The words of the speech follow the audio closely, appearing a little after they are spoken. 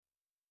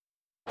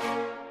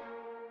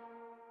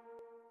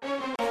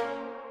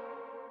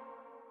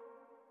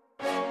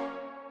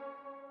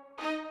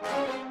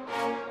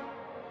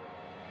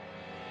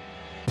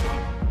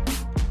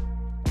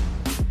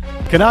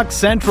Canucks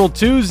Central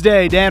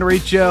Tuesday, Dan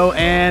Riccio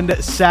and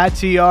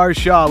Satyar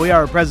Shah. We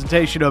are a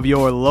presentation of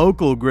your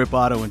local Grip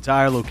Auto and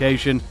Tire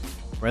location.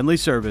 Friendly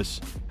service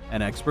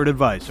and expert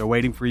advice are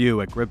waiting for you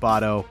at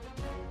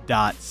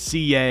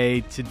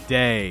gripauto.ca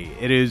today.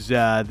 It is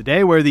the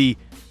day where the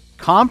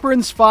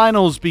conference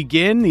finals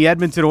begin. The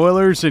Edmonton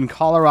Oilers and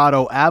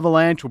Colorado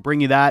Avalanche. We'll bring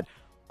you that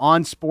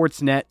on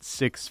Sportsnet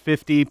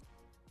 650. A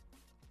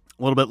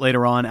little bit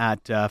later on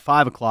at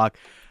 5 o'clock.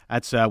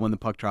 That's when the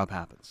puck drop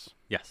happens.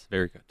 Yes,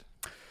 very good.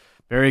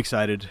 Very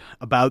excited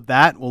about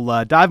that.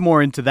 We'll dive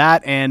more into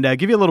that and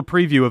give you a little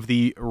preview of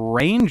the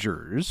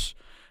Rangers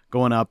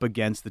going up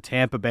against the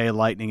Tampa Bay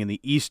Lightning in the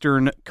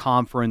Eastern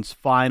Conference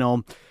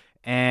Final.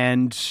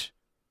 And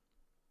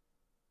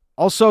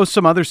also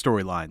some other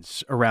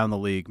storylines around the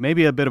league.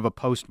 Maybe a bit of a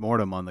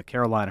post-mortem on the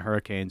Carolina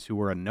Hurricanes, who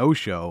were a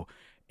no-show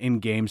in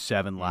Game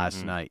 7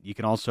 last night. You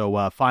can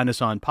also find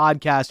us on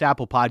podcast,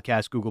 Apple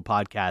Podcasts, Google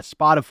Podcasts,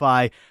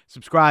 Spotify.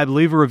 Subscribe,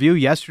 leave a review.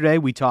 Yesterday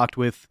we talked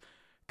with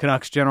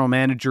Canucks general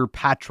manager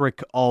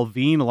Patrick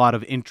Allvin. A lot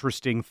of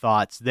interesting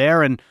thoughts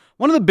there. And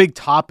one of the big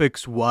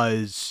topics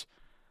was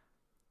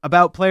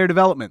about player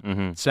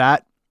development.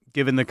 Sat,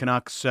 given the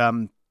Canucks,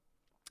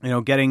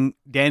 getting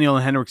Daniel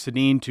and Henrik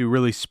Sedin to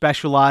really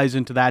specialize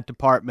into that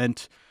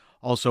department.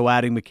 Also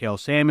adding Mikhail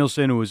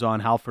Samuelsson, who was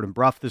on Halford and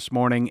Bruff this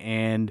morning,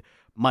 and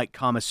Mike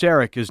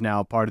Komisarek is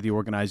now part of the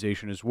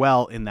organization as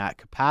well in that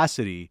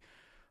capacity.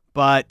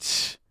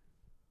 But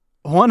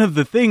one of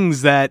the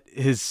things that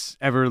is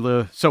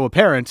ever so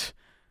apparent,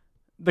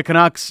 the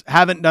Canucks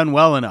haven't done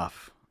well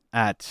enough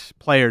at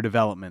player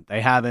development.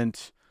 They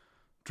haven't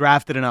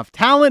drafted enough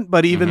talent,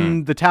 but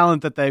even the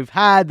talent that they've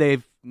had,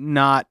 they've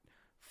not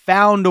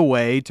found a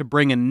way to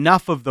bring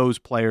enough of those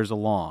players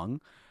along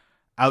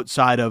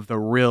outside of the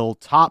real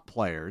top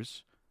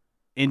players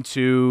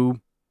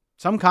into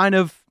some kind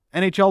of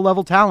NHL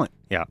level talent.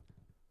 Yeah.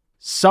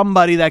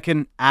 Somebody that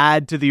can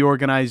add to the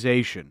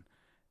organization.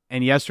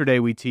 And yesterday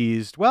we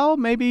teased, well,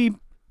 maybe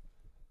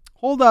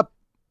hold up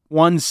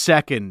 1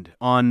 second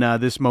on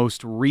this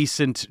most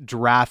recent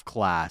draft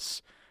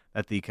class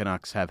that the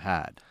Canucks have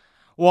had.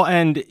 Well,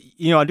 and,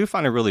 I do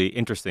find it really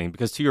interesting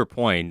because, to your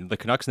point, the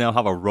Canucks now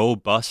have a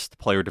robust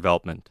player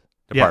development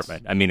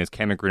department. Yes. I mean, as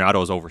Cameron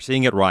Granato is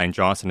overseeing it, Ryan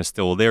Johnson is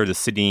still there, the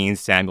Sedin,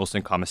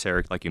 Samuelsson,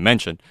 Komisarek, like you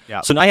mentioned. Yeah.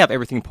 So now you have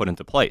everything put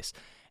into place.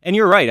 And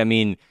you're right. I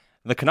mean,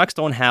 the Canucks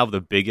don't have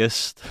the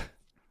biggest,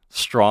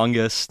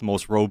 strongest,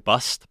 most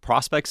robust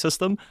prospect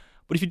system.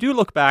 But if you do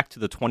look back to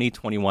the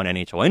 2021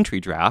 NHL entry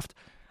draft,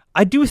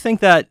 I do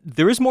think that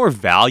there is more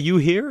value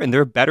here and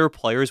there are better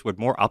players with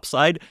more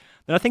upside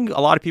than I think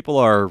a lot of people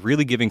are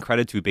really giving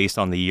credit to based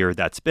on the year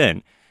that's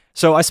been.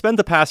 So I spent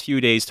the past few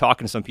days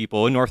talking to some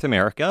people in North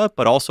America,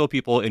 but also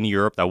people in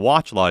Europe that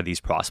watch a lot of these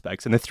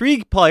prospects. And the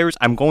three players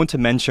I'm going to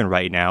mention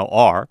right now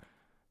are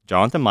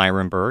Jonathan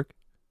Myrenberg,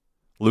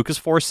 Lucas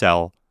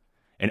Forsell,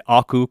 and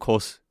Aku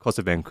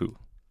Koskenvu.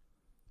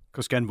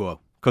 Koskenvuau.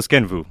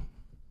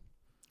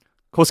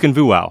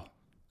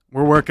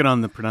 We're working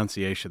on the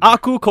pronunciation.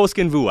 Aku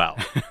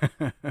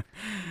Koskenvuau.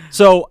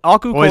 So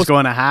Aku Boy's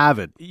going to have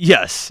it.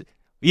 Yes,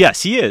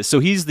 he is. So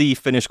he's the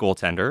Finnish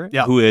goaltender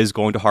who is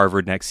going to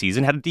Harvard next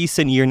season. Had a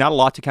decent year. Not a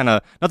lot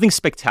to nothing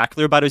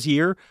spectacular about his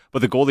year, but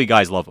the goalie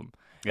guys love him.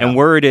 Yeah. And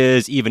word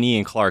is, even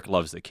Ian Clark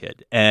loves the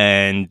kid.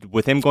 And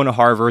with him going to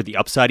Harvard, the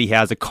upside he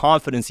has, the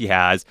confidence he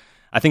has,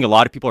 I think a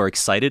lot of people are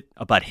excited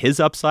about his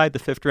upside, the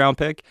 5th round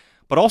pick,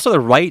 but also the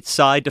right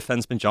side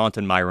defenseman,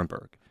 Jonathan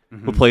Myrenberg,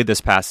 who played this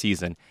past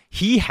season.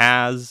 He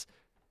has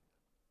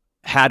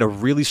had a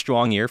really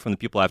strong year from the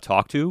people I've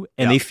talked to,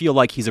 and they feel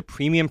like he's a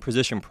premium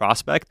position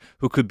prospect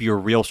who could be a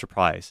real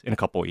surprise in a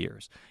couple of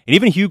years. And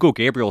even Hugo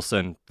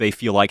Gabrielson, they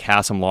feel like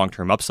has some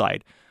long-term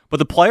upside. But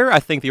the player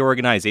I think the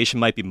organization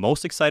might be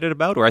most excited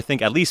about, or I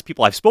think at least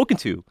people I've spoken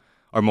to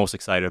are most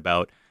excited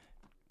about,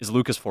 is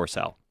Lucas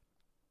Forsell.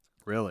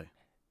 Really?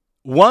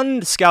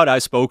 One scout I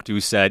spoke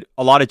to said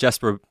a lot of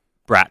Jesper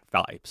Bratt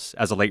vibes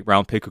as a late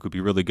round pick who could be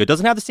really good.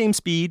 Doesn't have the same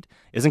speed,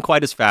 isn't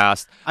quite as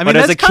fast. I mean,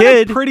 but that's as a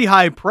kid, pretty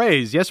high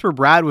praise. Jesper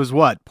Bratt was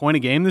what, point a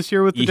game this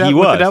year with the he was.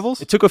 With the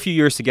Devils? It took a few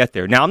years to get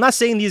there. Now, I'm not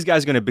saying these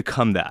guys are going to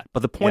become that,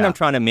 but the point I'm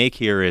trying to make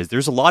here is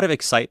there's a lot of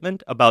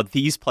excitement about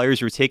these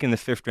players who are taken in the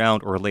 5th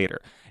round or later.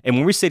 And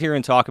when we sit here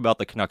and talk about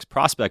the Canucks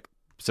prospect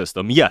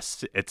system,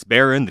 yes, it's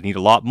barren. They need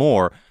a lot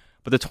more.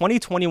 But the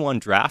 2021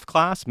 draft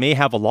class may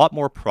have a lot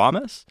more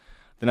promise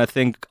than I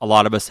think a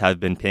lot of us have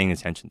been paying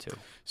attention to.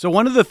 So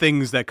one of the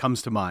things that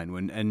comes to mind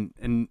when,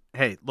 and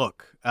hey,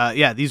 look,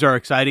 these are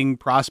exciting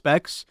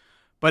prospects,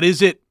 but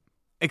is it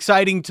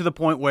exciting to the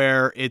point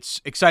where it's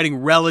exciting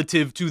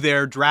relative to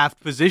their draft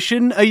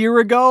position a year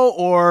ago,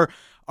 or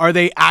are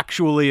they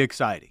actually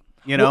exciting?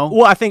 You know?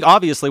 Well, I think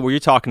obviously what you're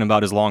talking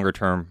about is longer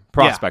term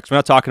prospects. We're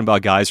not talking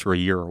about guys who are a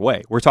year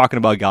away. We're talking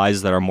about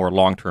guys that are more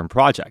long term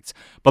projects.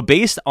 But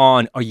based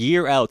on a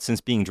year out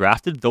since being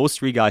drafted, those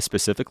three guys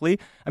specifically,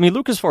 I mean,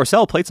 Lucas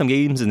Forsell played some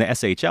games in the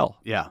SHL.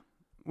 Yeah.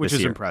 Which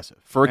is impressive.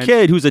 For a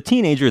kid who's a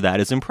teenager, that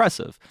is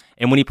impressive.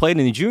 And when he played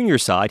in the junior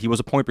side, he was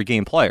a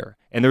point-per-game player.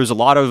 And there's a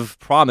lot of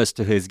promise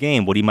to his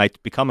game, what he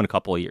might become in a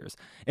couple of years.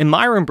 And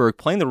Myrenberg,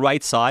 playing the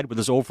right side with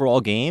his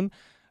overall game,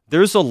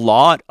 there's a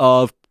lot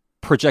of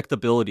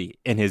projectability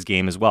in his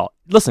game as well.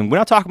 Listen, we're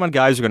not talking about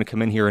guys who are going to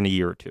come in here in a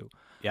year or two.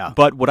 Yeah.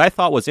 But what I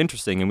thought was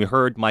interesting, and we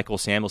heard Michael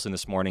Samuelson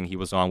this morning, he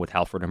was on with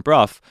Halford and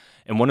Bruff,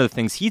 and one of the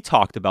things he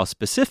talked about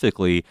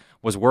specifically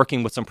was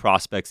working with some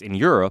prospects in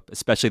Europe,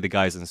 especially the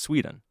guys in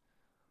Sweden.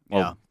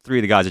 Well, 3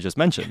 of the guys I just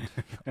mentioned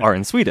are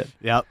in Sweden.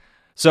 Yep.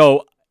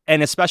 So,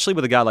 and especially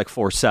with a guy like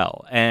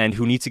Forsell, and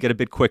who needs to get a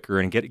bit quicker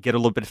and get a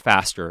little bit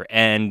faster.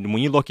 And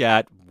when you look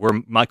at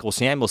where Michael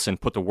Samuelson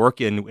put the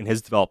work in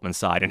his development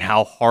side and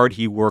how hard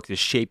he worked, the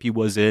shape he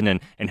was in,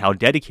 and how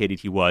dedicated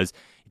he was,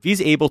 if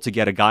he's able to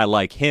get a guy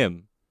like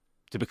him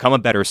to become a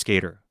better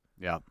skater,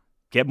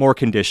 get more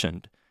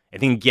conditioned,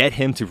 and then get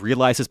him to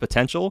realize his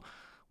potential,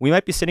 we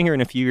might be sitting here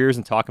in a few years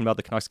and talking about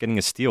the Canucks getting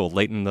a steal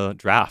late in the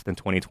draft in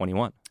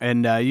 2021.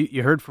 And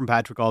you heard from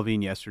Patrick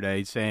Allvin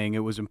yesterday saying it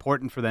was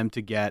important for them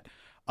to get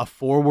a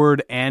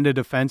forward and a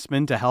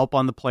defenseman to help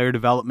on the player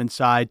development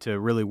side, to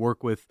really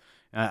work with,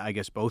 I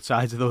guess, both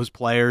sides of those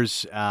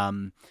players.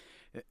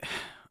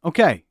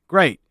 Okay,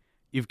 great.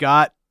 You've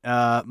got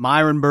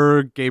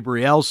Myrenberg,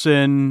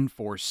 Gabrielson,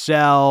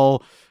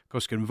 Forsell,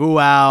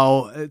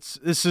 Koskinvuau.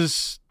 This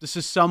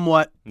is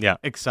somewhat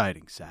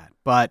exciting, sad,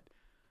 but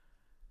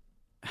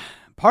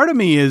part of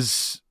me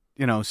is,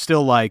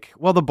 still like,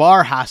 well, the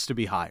bar has to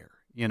be higher.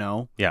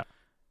 Yeah.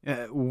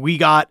 We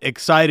got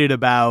excited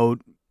about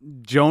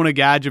Jonah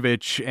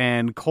Gadjevich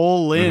and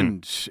Cole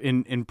Lind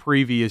in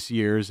previous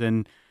years,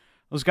 and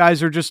those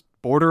guys are just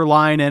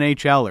borderline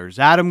NHLers.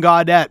 Adam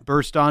Gaudette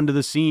burst onto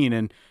the scene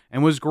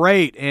and was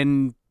great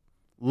and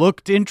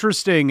looked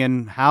interesting,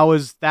 and how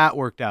has that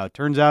worked out?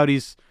 Turns out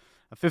he's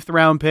a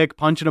 5th-round pick,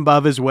 punching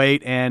above his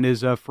weight, and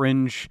is a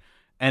fringe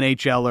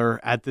NHLer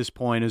at this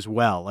point as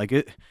well.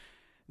 Like,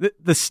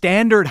 the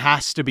standard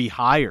has to be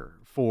higher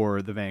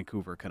for the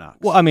Vancouver Canucks.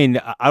 Well, I mean,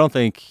 I don't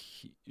think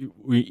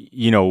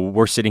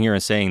we're sitting here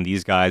and saying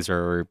these guys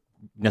are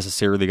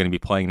necessarily going to be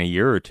playing in a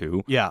year or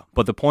two. Yeah.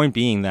 But the point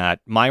being that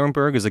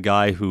Myrenberg is a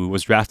guy who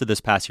was drafted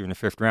this past year in the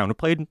 5th round, who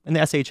played in the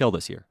SHL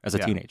this year as a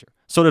teenager.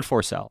 So did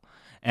Forsell.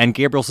 And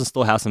Gabrielson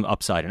still has some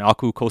upside. And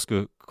Aku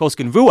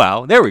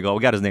Koskinvuau, there we go,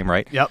 we got his name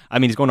right. Yep. I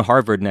mean, he's going to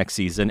Harvard next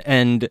season.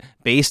 And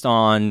based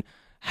on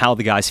how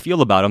the guys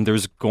feel about him,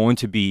 there's going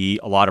to be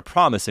a lot of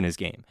promise in his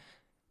game.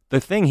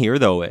 The thing here,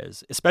 though,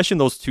 is, especially in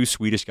those 2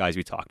 Swedish guys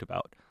we talked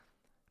about,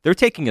 they're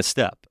taking a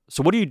step.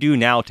 So what do you do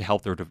now to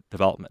help their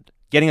development?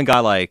 Getting a guy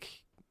like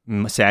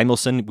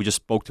Samuelson, we just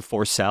spoke to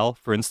Forsell,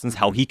 for instance,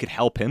 how he could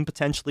help him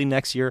potentially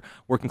next year,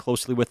 working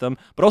closely with them,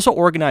 but also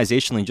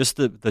organizationally, just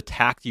the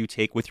tact you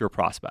take with your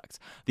prospects,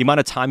 the amount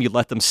of time you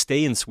let them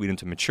stay in Sweden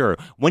to mature,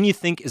 when you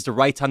think is the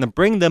right time to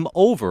bring them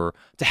over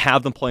to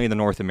have them play in the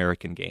North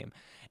American game.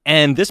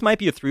 And this might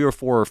be a 3 or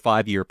 4 or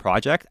 5 year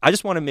project. I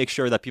just want to make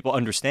sure that people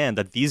understand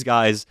that these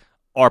guys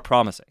are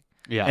promising.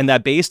 Yeah. And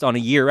that based on a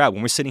year out,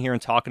 when we're sitting here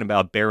and talking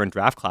about barren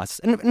draft classes,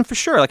 and for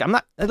sure, like,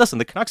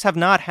 the Canucks have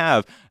not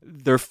have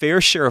their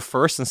fair share of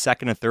 1st and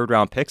 2nd and 3rd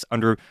round picks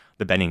under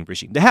the Benning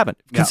regime. They haven't.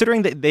 Yeah.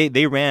 Considering that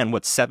they ran,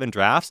 7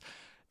 drafts,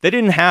 they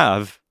didn't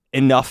have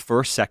enough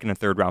 1st, 2nd, and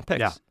 3rd round picks.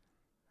 Yeah.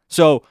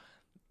 So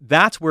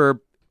that's where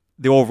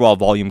the overall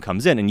volume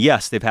comes in. And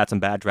yes, they've had some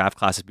bad draft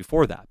classes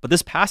before that. But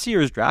this past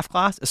year's draft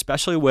class,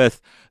 especially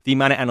with the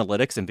amount of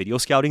analytics and video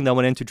scouting that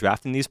went into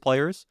drafting these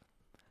players,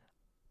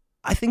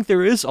 I think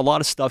there is a lot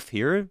of stuff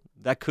here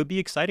that could be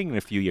exciting in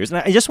a few years.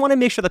 And I just want to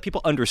make sure that people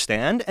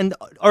understand and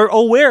are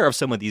aware of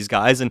some of these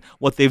guys and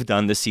what they've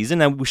done this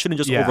season, and we shouldn't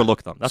just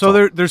overlook them. That's so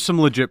all. There's some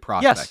legit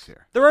prospects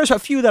here. There are a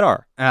few that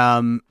are.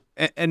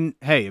 And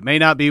hey, it may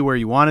not be where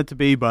you want it to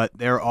be, but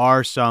there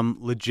are some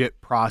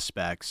legit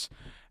prospects.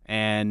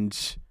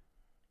 And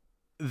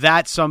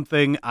that's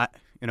something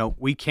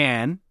we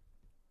can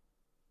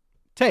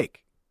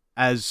take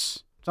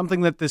as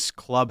something that this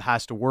club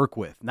has to work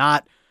with,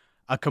 not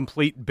a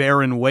complete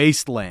barren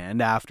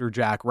wasteland after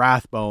Jack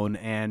Rathbone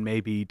and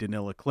maybe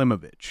Danila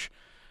Klimovich.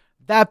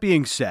 That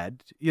being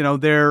said,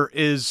 there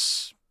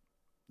is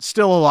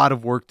still a lot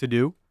of work to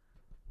do.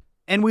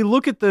 And we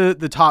look at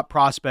the top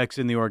prospects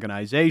in the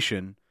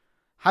organization.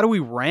 How do we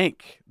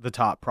rank the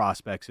top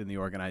prospects in the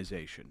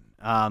organization?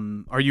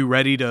 Are you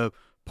ready to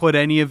put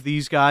any of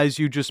these guys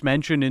you just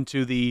mentioned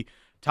into the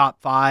top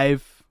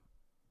 5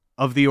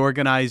 of the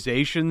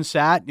organization,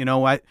 Sat?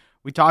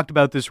 We talked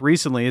about this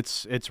recently.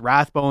 It's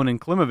Rathbone and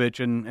Klimovich,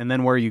 and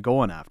then where are you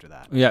going after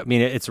that? Yeah, I mean,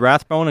 it's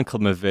Rathbone and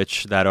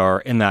Klimovich that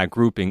are in that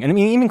grouping. And I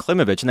mean, even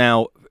Klimovich.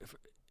 Now,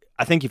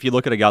 I think if you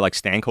look at a guy like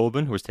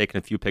Stankoven, who was taken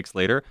a few picks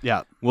later,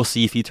 we'll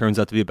see if he turns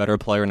out to be a better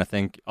player, and I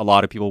think a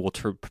lot of people will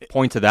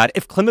point to that.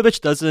 If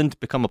Klimovich doesn't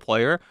become a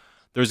player,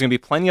 there's going to be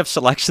plenty of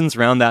selections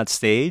around that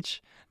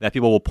stage that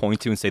people will point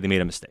to and say they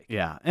made a mistake.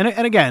 Yeah, and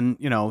again,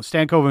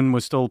 Stankoven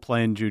was still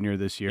playing junior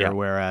this year,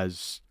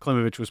 whereas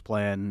Klimovich was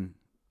playing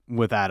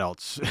with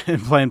adults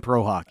and playing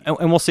pro hockey.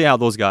 And we'll see how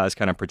those guys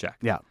kind of project.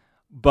 Yeah.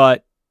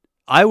 But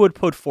I would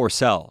put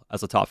Forsell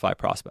as a top 5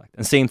 prospect.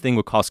 And same thing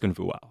with Koskin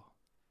Vuau.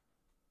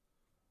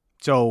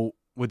 So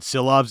would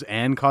Silovs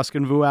and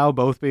Koskin Vuau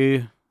both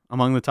be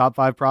among the top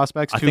 5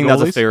 prospects? I think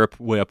that's a fair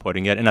way of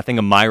putting it. And I think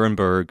of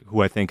Myronberg,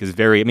 who I think is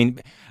very,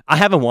 I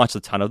haven't watched a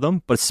ton of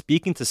them, but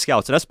speaking to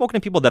scouts, and I've spoken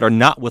to people that are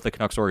not with the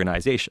Canucks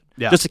organization,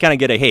 just to kind of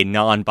get a,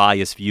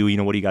 non-biased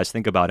view, what do you guys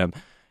think about him?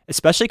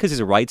 Especially because he's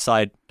a right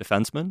side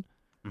defenseman.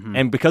 Mm-hmm.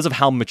 And because of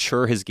how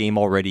mature his game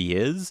already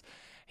is,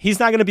 he's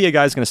not going to be a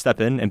guy who's going to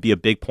step in and be a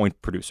big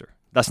point producer.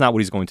 That's not what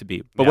he's going to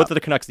be. But what do the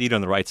Canucks need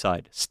on the right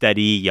side?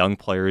 Steady, young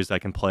players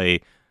that can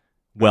play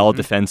well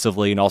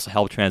defensively and also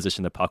help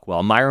transition the puck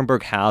well.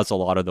 Myronberg has a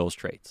lot of those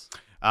traits.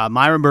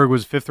 Myronberg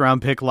was a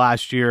 5th-round pick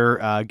last year.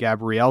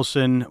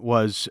 Gabrielson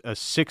was a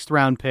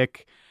 6th-round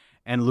pick.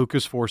 And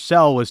Lucas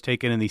Forsell was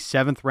taken in the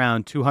 7th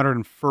round,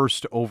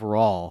 201st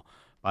overall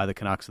by the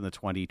Canucks in the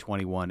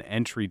 2021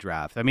 entry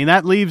draft.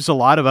 That leaves a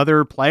lot of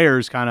other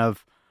players kind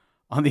of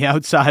on the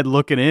outside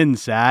looking in,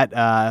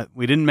 Sat.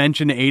 We didn't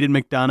mention Aiden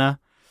McDonough,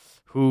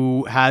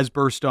 who has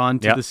burst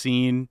onto the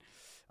scene.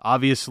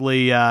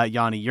 Obviously,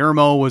 Yanni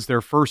Yermo was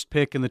their first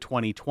pick in the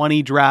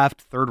 2020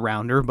 draft, 3rd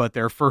rounder, but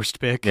their first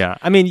pick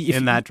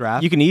in that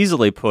draft. You can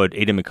easily put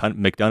Aiden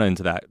McDonough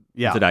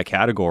into that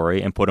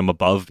category and put him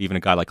above even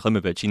a guy like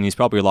Klimovich, and he's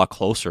probably a lot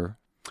closer,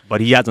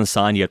 but he hasn't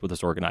signed yet with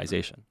this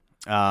organization.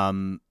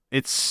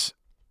 There's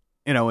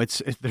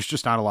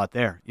just not a lot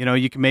there.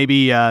 You can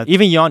maybe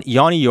even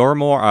Yanni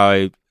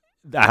Yermo.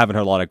 I haven't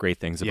heard a lot of great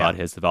things about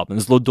his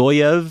development.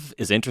 Zlodeyev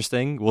is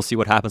interesting. We'll see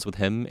what happens with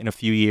him in a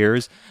few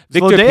years.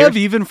 Zlodeyev,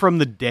 even from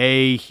the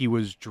day he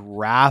was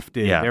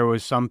drafted, there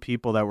was some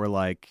people that were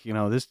like,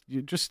 this.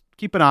 You just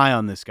keep an eye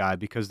on this guy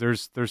because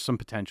there's some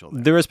potential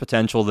there. There is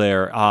potential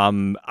there.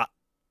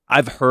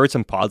 I've heard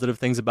some positive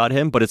things about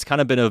him, but it's kind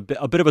of been a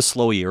bit of a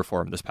slow year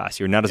for him this past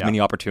year. Not as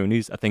many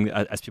opportunities, I think,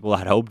 as people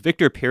had hoped.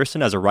 Victor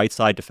Pearson, as a right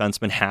side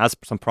defenseman, has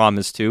some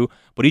promise too,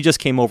 but he just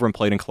came over and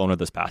played in Kelowna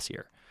this past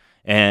year.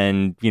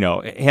 And, he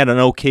had an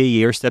okay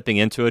year stepping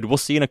into it. We'll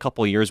see in a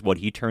couple of years what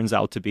he turns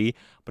out to be,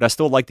 but I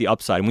still like the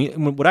upside.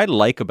 What I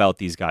like about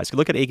these guys,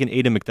 look at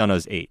Aiden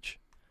McDonough's age.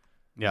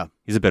 Yeah.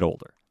 He's a bit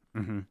older.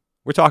 Mm-hmm.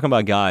 We're talking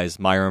about guys,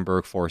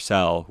 Myronberg,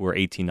 Forsell, who are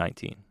 18,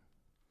 19,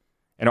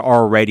 and are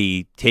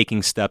already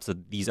taking steps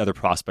that these other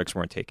prospects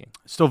weren't taking.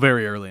 Still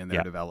very early in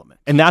their development.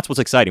 And that's what's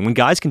exciting. When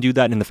guys can do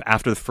that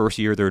after the first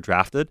year they're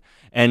drafted,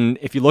 and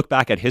if you look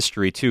back at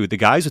history too, the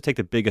guys who take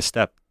the biggest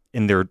step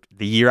in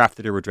the year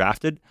after they were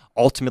drafted,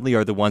 ultimately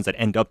are the ones that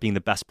end up being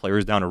the best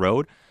players down the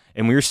road.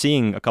 And we're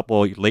seeing a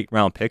couple of late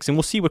round picks, and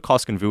we'll see with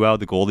Koskin Vuau,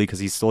 the goalie, because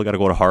he's still got to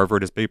go to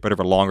Harvard. It's a bit of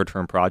a longer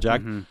term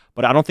project. Mm-hmm.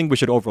 But I don't think we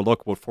should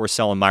overlook what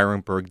Forsell and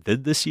Myronberg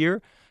did this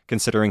year,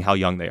 considering how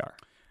young they are.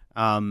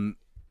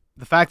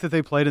 The fact that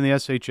they played in the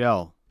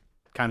SHL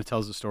kind of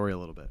tells the story a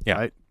little bit,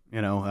 right?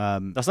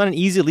 That's not an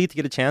easy league to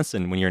get a chance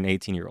in when you're an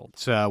 18-year-old.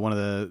 It's one of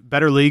the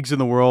better leagues in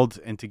the world,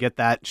 and to get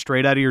that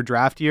straight out of your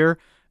draft year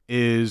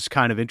is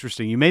kind of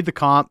interesting. You made the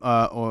comp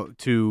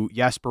to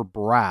Jesper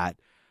Bratt.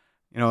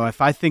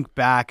 If I think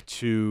back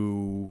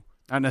to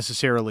not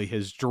necessarily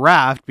his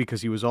draft,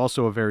 because he was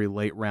also a very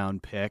late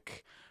round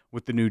pick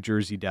with the New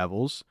Jersey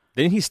Devils.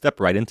 Didn't he step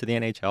right into the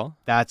NHL?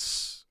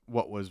 That's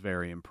what was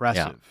very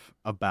impressive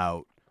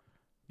about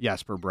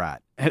Jesper Bratt.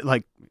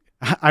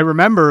 I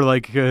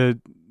remember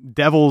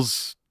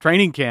Devils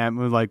training camp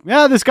was like,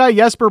 this guy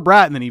Jesper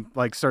Bratt, and then he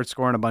starts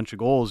scoring a bunch of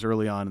goals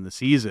early on in the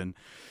season.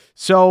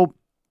 So,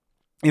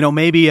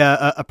 maybe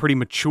a pretty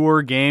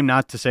mature game.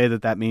 Not to say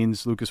that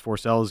means Lucas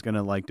Forsell is going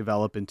to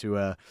develop into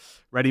a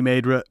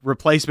ready-made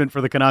replacement for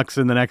the Canucks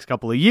in the next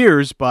couple of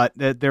years, but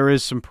there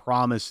is some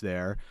promise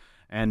there.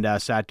 And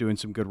Sat doing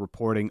some good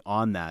reporting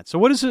on that. So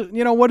what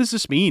does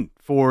this mean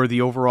for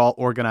the overall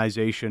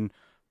organization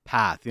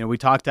path? We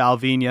talked to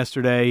Alvin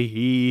yesterday.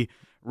 He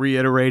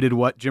reiterated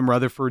what Jim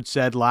Rutherford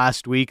said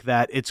last week,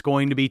 that it's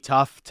going to be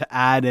tough to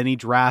add any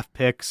draft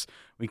picks.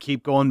 We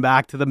keep going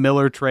back to the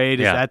Miller trade.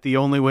 Is that the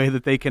only way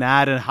that they can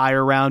add a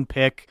higher round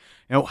pick?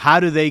 How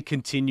do they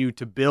continue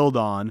to build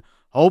on,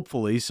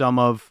 hopefully, some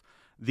of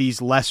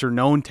these lesser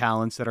known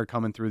talents that are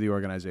coming through the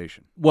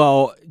organization?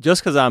 Well,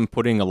 just because I'm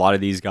putting a lot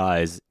of these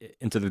guys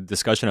into the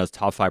discussion as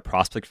top 5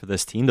 prospects for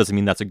this team doesn't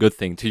mean that's a good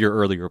thing, to your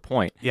earlier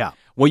point. Yeah.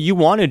 What you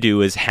want to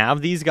do is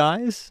have these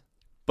guys,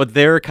 but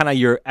they're kind of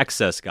your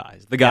excess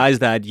guys, the guys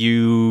that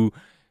you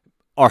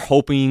are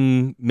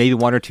hoping maybe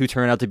 1 or 2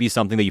 turn out to be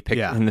something that you pick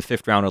in the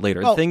 5th round or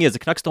later. Well, the thing is, the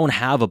Canucks don't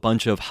have a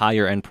bunch of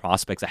higher end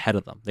prospects ahead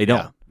of them. They don't.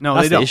 Yeah. No,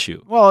 that's they don't. The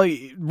issue. Well,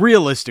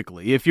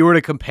 realistically, if you were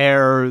to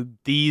compare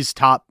these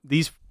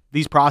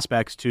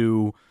prospects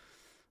to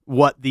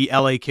what the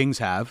LA Kings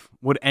have,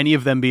 would any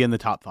of them be in the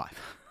top 5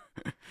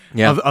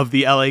 of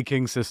the LA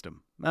Kings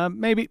system?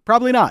 Maybe,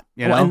 probably not.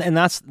 But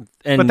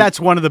that's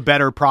one of the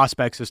better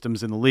prospect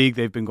systems in the league.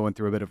 They've been going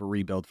through a bit of a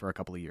rebuild for a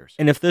couple of years.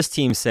 And if this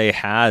team, say,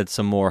 had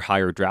some more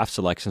higher draft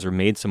selections or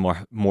made some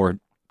more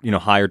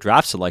higher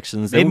draft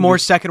selections. Made more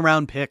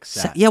second-round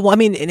picks. Yeah, well, I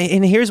mean,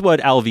 and here's what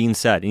Alvin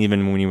said,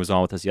 even when he was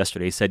on with us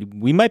yesterday. He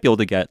said, we might be able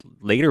to get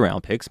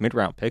later-round picks,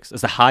 mid-round picks,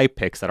 as the high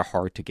picks that are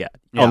hard to get,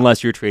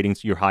 unless you're trading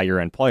your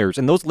higher-end players.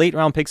 And those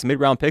late-round picks,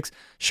 mid-round picks,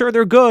 sure,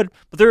 they're good,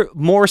 but they're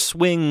more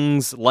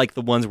swings like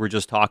the ones we're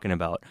just talking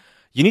about.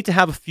 You need to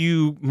have a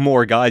few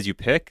more guys you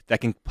pick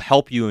that can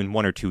help you in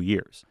 1 or 2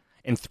 years.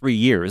 In 3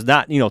 years,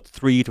 not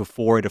 3 to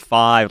 4 to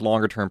 5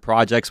 longer term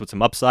projects with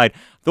some upside.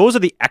 Those are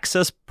the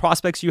excess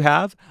prospects you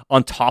have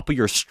on top of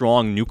your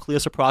strong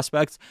nucleus of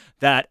prospects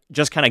that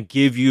just kind of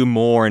give you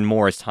more and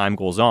more as time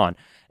goes on.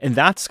 And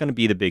that's going to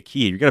be the big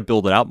key. You're going to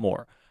build it out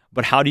more.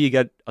 But how do you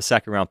get a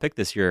second round pick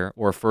this year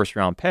or a first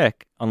round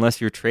pick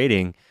unless you're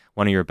trading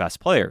one of your best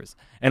players?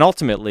 And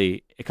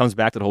ultimately, it comes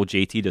back to the whole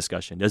JT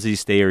discussion. Does he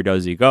stay or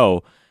does he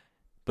go?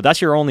 But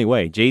that's your only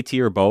way. JT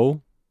or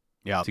Bo.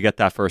 Yeah, to get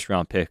that first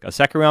round pick. A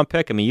second round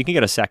pick, I mean, you can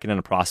get a second and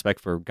a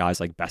prospect for guys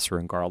like Besser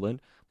and Garland,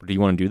 but do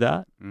you want to do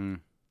that?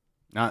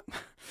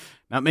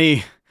 Not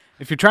me.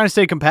 If you're trying to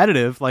stay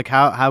competitive, like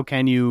how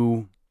can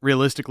you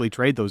realistically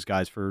trade those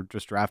guys for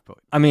just draft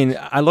picks? I mean,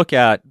 I look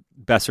at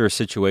Besser's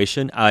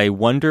situation. I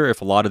wonder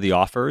if a lot of the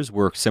offers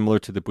were similar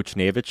to the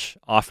Buchnevich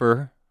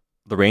offer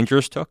the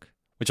Rangers took,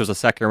 which was a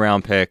second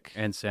round pick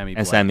and Sammy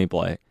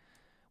Blais,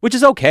 which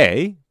is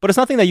okay, but it's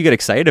nothing that you get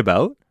excited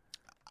about.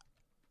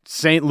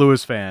 St.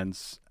 Louis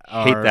fans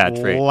hate that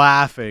trade,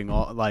 laughing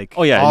all the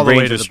Rangers,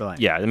 way to the bank.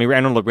 Yeah, I mean, I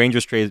know the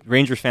Rangers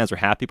fans are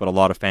happy, but a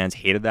lot of fans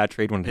hated that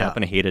trade when it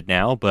happened. I hate it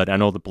now, but I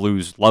know the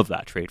Blues love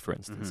that trade, for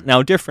instance. Mm-hmm.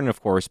 Now, different, of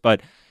course,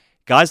 but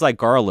guys like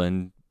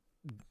Garland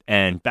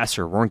and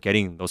Besser weren't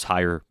getting those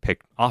higher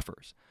pick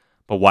offers.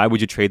 But why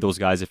would you trade those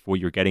guys if what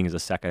you're getting is a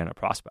second and a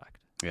prospect?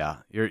 Yeah,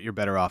 you're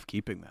better off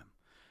keeping them.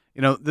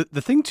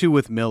 The thing too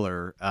with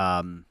Miller.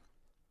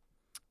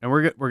 And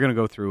we're going to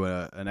go through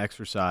an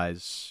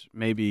exercise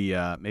maybe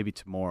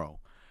tomorrow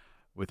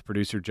with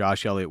producer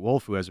Josh Elliott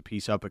Wolf, who has a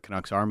piece up at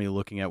Canucks Army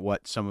looking at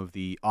what some of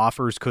the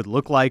offers could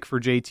look like for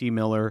JT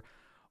Miller.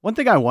 One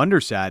thing I wonder,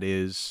 Sad,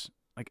 is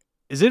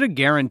is it a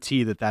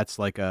guarantee that that's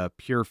like a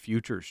pure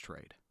futures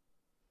trade?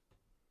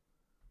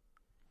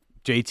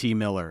 JT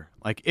Miller,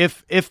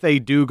 if they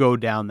do go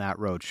down that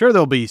road, sure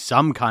there'll be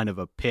some kind of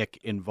a pick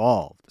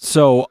involved.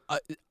 So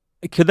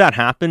could that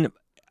happen?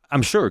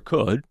 I'm sure it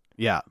could.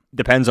 Yeah.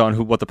 Depends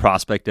on what the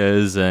prospect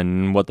is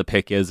and what the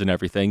pick is and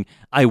everything.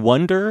 I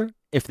wonder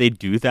if they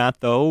do that,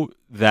 though,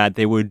 that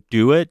they would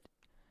do it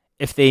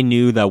if they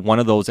knew that one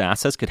of those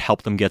assets could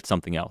help them get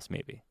something else,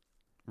 maybe.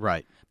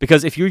 Right.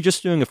 Because if you're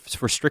just doing it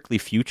for strictly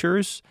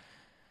futures,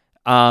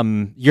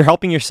 you're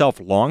helping yourself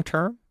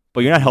long-term,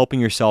 but you're not helping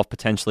yourself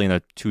potentially in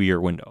a 2-year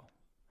window.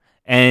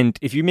 And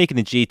if you're making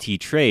the JT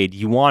trade,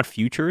 you want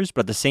futures,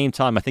 but at the same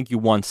time, I think you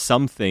want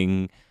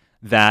something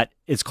that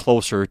is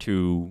closer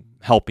to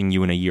helping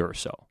you in a year or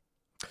so.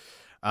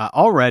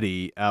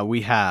 Already,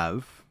 we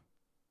have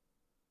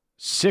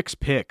 6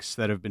 picks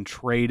that have been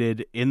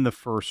traded in the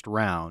first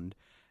round.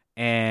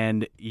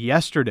 And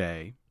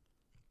yesterday,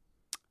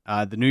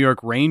 the New York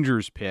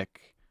Rangers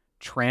pick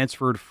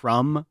transferred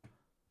from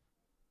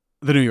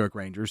the New York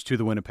Rangers to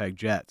the Winnipeg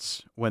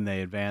Jets when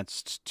they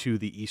advanced to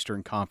the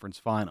Eastern Conference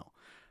Final.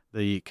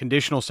 The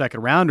conditional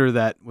second rounder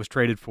that was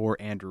traded for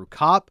Andrew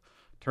Kopp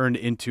turned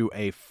into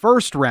a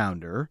first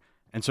rounder.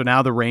 And so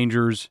now the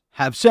Rangers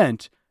have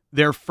sent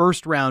their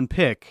first-round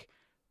pick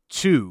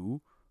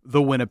to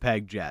the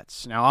Winnipeg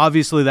Jets. Now,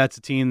 obviously, that's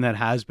a team that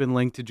has been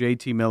linked to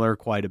JT Miller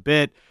quite a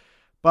bit,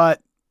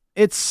 but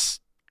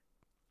it's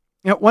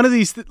one of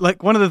these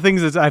one of the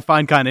things that I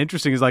find kind of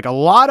interesting is a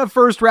lot of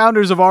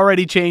first-rounders have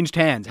already changed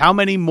hands. How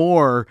many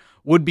more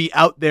would be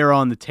out there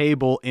on the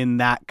table in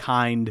that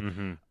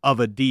kind of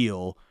a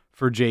deal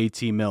for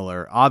JT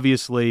Miller?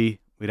 Obviously,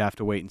 we'd have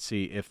to wait and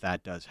see if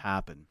that does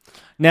happen.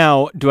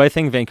 Now, do I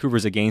think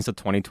Vancouver's against a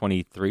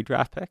 2023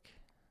 draft pick?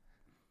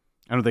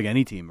 I don't think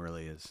any team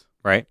really is.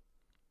 Right.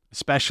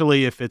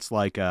 Especially if it's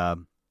like a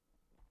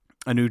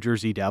New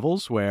Jersey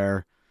Devils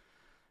where,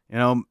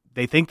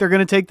 they think they're going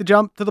to take the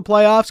jump to the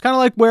playoffs, kind of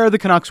like where the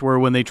Canucks were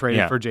when they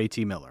traded for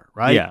JT Miller,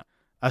 right? Yeah.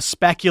 A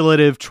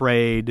speculative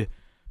trade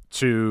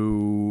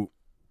to,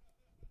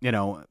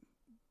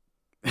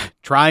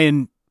 try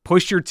and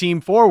push your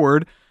team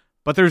forward,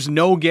 but there's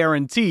no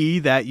guarantee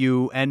that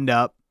you end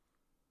up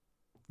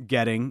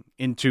getting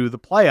into the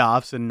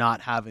playoffs and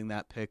not having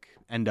that pick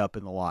end up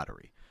in the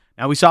lottery.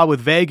 Now, we saw with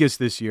Vegas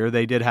this year,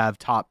 they did have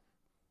top,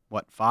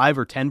 5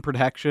 or 10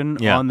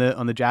 protection on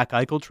the Jack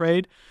Eichel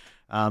trade.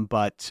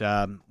 But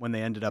when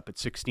they ended up at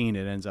 16,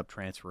 it ends up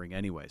transferring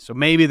anyway. So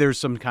maybe there's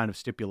some kind of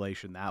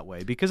stipulation that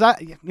way because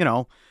I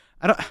don't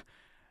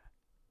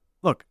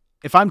look.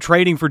 If I'm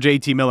trading for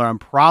JT Miller, I'm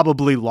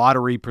probably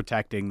lottery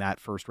protecting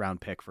that first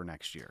round pick for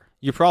next year.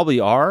 You probably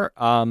are.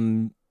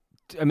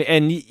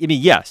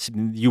 Yes,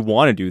 you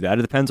want to do that.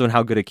 It depends on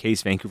how good a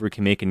case Vancouver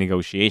can make in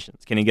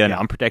negotiations. Can he get an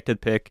unprotected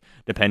pick,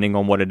 depending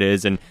on what it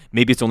is? And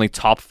maybe it's only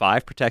top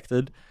 5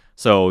 protected.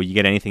 So you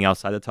get anything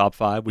outside the top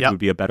 5, which would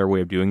be a better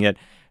way of doing it.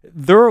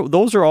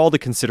 Those are all the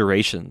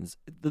considerations.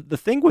 The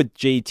thing with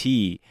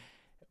JT,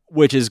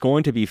 which is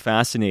going to be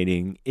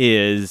fascinating,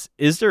 is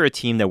there a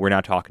team that we're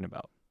not talking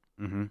about?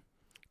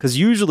 Because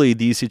usually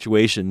these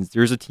situations,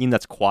 there's a team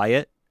that's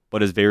quiet,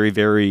 but is very,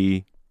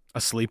 very...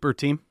 A sleeper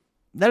team?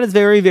 That is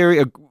very,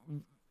 very,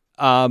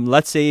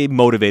 let's say,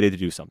 motivated to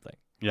do something.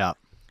 Yeah.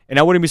 And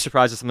I wouldn't be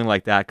surprised if something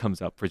like that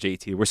comes up for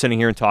JT. We're sitting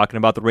here and talking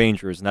about the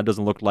Rangers, and that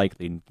doesn't look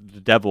likely.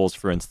 The Devils,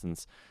 for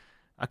instance.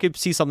 I could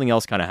see something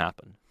else kind of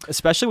happen,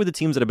 especially with the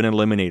teams that have been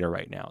eliminated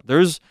right now.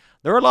 There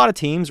are a lot of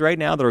teams right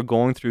now that are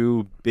going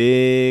through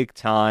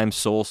big-time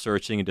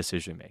soul-searching and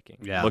decision-making.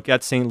 Yeah. Look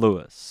at St.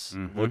 Louis.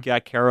 Look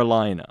at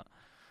Carolina.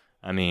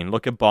 I mean,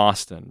 look at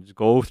Boston. Just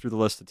go through the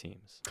list of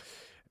teams.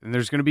 And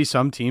there's going to be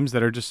some teams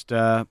that are just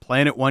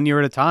playing it 1 year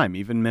at a time,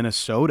 even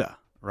Minnesota,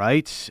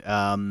 right?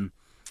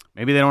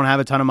 Maybe they don't have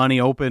a ton of money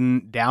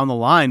open down the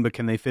line, but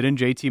can they fit in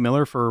JT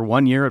Miller for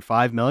 1 year at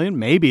 $5 million?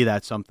 Maybe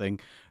that's something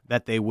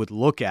that they would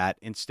look at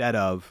instead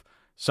of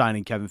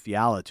signing Kevin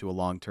Fiala to a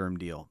long-term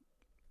deal.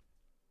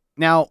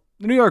 Now,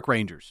 the New York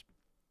Rangers,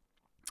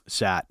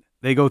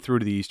 they go through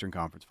to the Eastern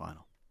Conference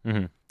Final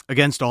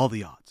against all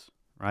the odds,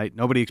 right?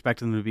 Nobody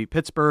expected them to beat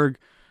Pittsburgh.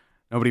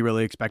 Nobody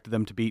really expected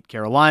them to beat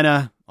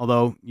Carolina,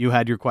 although you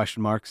had your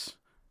question marks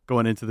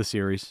going into the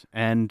series,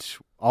 and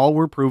all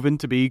were proven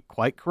to be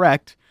quite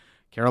correct.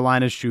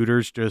 Carolina's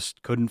shooters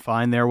just couldn't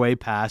find their way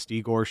past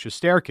Igor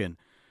Shesterkin.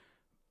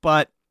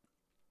 But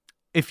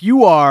if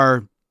you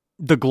are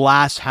the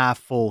glass half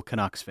full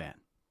Canucks fan,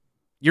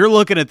 you're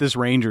looking at this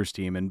Rangers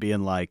team and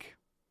being like,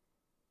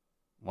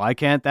 why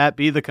can't that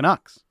be the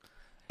Canucks?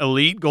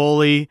 Elite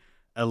goalie,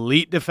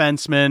 elite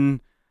defenseman,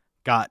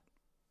 got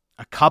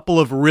a couple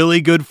of really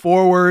good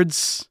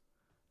forwards.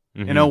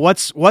 You know,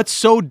 what's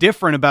so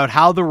different about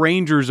how the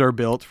Rangers are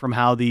built from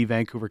how the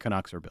Vancouver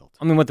Canucks are built?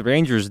 I mean, what the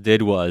Rangers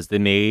did was they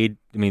made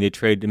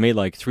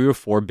like 3 or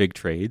 4 big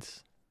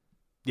trades.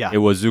 Yeah. It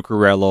was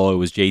Zuccarello, it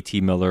was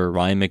JT Miller,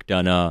 Ryan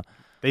McDonough.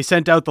 They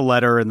sent out the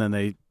letter and then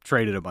they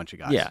traded a bunch of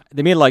guys. Yeah.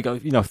 They made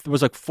there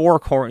was like 4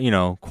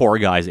 core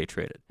guys they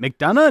traded.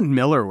 McDonough and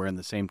Miller were in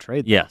the same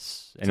trade.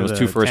 Yes. And it was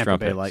 2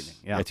 first-round picks. Lightning.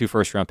 Yeah. 2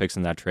 first-round picks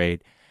in that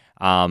trade.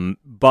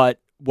 But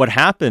what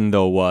happened,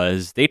 though,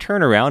 was they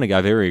turned around and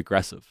got very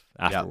aggressive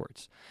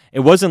afterwards.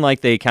 It wasn't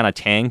like they kind of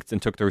tanked and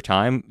took their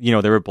time. You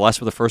know, they were blessed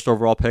with a first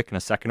overall pick and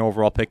a second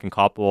overall pick in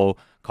Kakko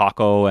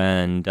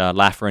and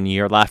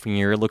Lafreniere.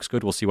 Lafreniere looks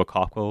good. We'll see what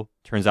Kakko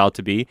turns out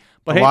to be.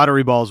 But the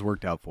lottery balls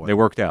worked out for them. They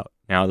worked out.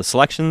 Now, the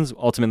selections,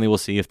 ultimately, we'll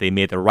see if they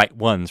made the right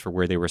ones for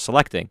where they were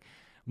selecting.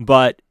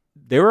 But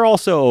they were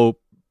also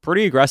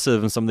pretty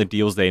aggressive in some of the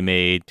deals they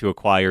made to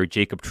acquire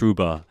Jacob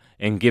Trouba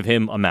and give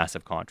him a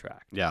massive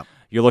contract. Yeah.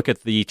 You look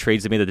at the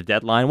trades they made at the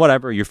deadline,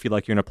 whatever, you feel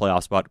like you're in a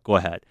playoff spot, go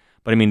ahead.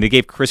 But, I mean, they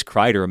gave Chris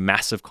Kreider a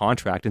massive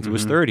contract into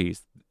his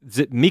 30s.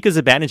 Mika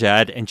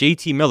Zibanejad and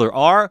JT Miller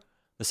are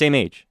the same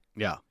age.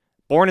 Yeah.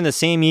 Born in the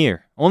same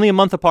year, only a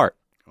month apart.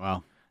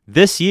 Wow.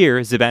 This year,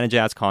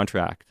 Zibanejad's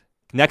contract.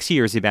 Next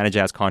year,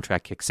 Zibanejad's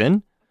contract kicks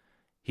in.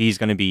 He's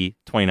going to be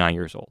 29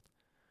 years old.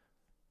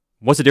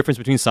 What's the difference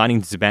between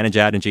signing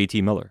Zibanejad and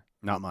JT Miller?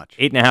 Not much.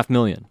 $8.5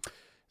 million.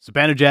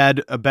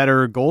 Zibanejad, a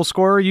better goal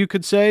scorer, you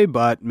could say,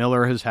 but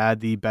Miller has had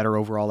the better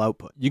overall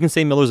output. You can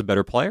say Miller's a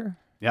better player.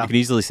 Yeah. You can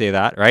easily say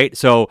that, right?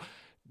 So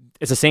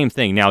it's the same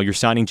thing. Now, you're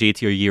signing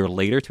JT a year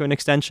later to an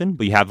extension,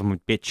 but you have him a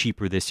bit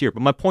cheaper this year.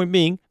 But my point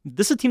being,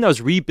 this is a team that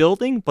was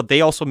rebuilding, but they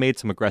also made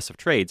some aggressive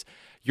trades.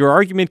 Your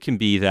argument can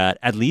be that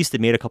at least they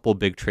made a couple of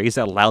big trades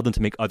that allowed them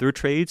to make other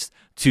trades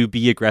to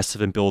be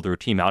aggressive and build their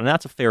team out. And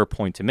that's a fair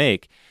point to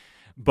make.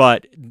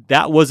 But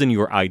that wasn't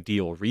your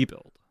ideal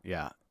rebuild.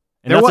 Yeah.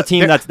 And that's a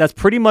team that's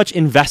pretty much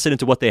invested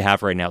into what they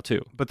have right now,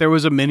 too. But there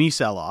was a mini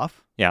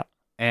sell-off. Yeah.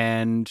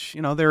 And,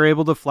 they're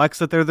able to flex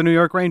that they're the New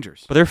York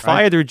Rangers. But they're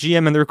fired their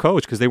GM and their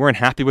coach because they weren't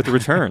happy with the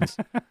returns.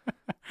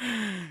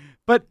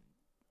 But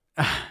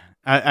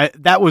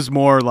that was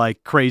more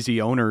like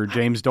crazy owner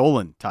James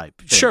Dolan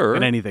type thing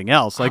than anything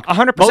else. Like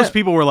 100%. Most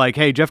people were like,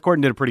 hey, Jeff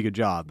Gordon did a pretty good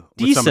job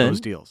with some of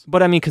those deals.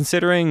 But, I mean,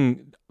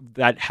 considering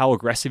that how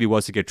aggressive he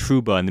was to get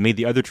Trouba and they made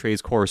the other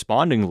trades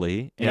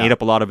correspondingly and ate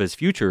up a lot of his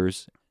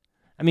futures,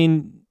 I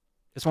mean,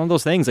 it's one of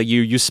those things. Like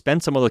you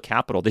spend some of the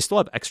capital. They still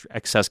have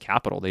excess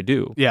capital. They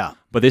do. Yeah.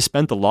 But they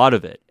spent a lot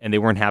of it, and they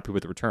weren't happy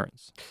with the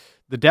returns.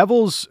 The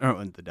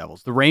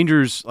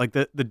Rangers, like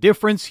the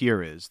difference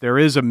here is there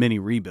is a mini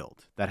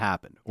rebuild that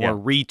happened or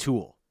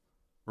retool,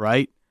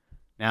 right?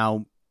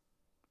 Now,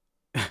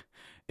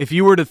 if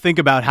you were to think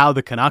about how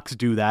the Canucks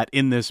do that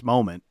in this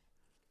moment,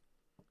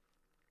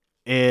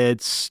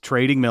 it's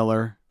trading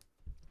Miller.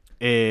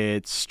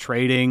 It's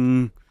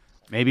trading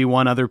maybe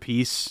one other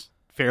piece.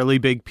 Fairly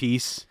big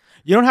piece.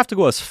 You don't have to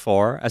go as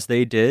far as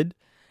they did,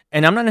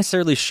 and I'm not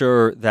necessarily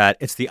sure that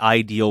it's the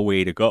ideal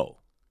way to go.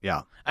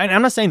 Yeah. And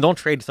I'm not saying don't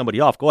trade somebody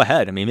off. Go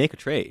ahead. I mean, make a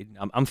trade.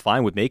 I'm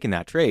fine with making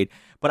that trade,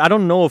 but I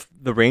don't know if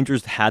the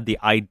Rangers had the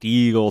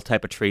ideal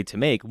type of trade to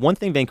make. One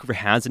thing Vancouver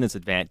has in its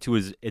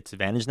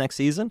advantage next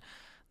season,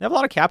 they have a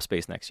lot of cap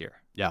space next year.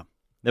 Yeah.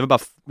 They have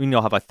about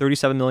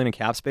 $37 million in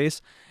cap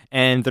space,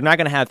 and they're not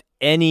going to have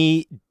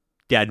any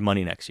dead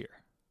money next year.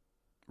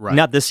 Right.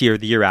 Not this year,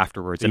 the year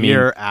afterwards. The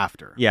year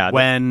after. Yeah.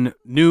 When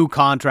new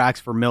contracts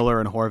for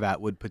Miller and Horvat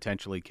would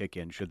potentially kick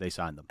in, should they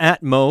sign them?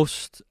 At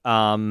most,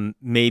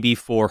 maybe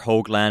for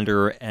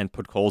Höglander and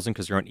Podkolzin,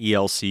 because they're on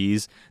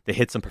ELCs, they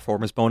hit some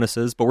performance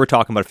bonuses, but we're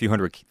talking about a few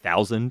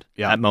 $100,000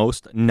 at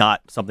most,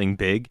 not something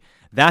big.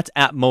 That's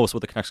at most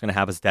what the Canucks are going to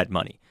have as dead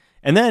money.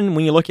 And then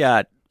when you look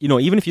at,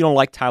 even if you don't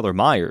like Tyler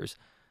Myers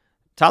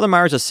at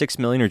 $6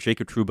 million or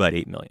Jacob Trouba at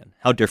 $8 million.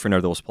 How different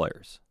are those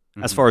players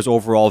as far as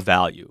overall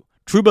value?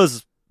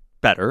 Trouba's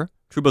better.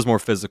 Trouba's more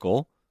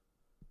physical.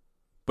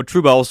 But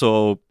Trouba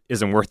also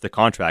isn't worth the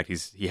contract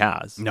he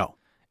has. No.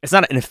 It's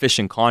not an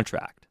inefficient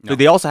contract. No. So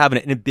they also have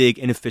a big,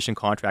 inefficient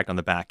contract on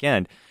the back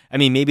end. I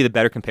mean, maybe the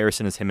better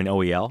comparison is him and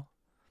OEL.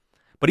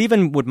 But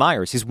even with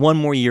Myers, he's one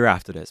more year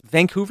after this.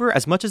 Vancouver,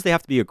 as much as they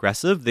have to be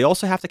aggressive, they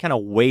also have to kind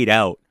of wait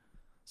out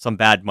some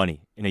bad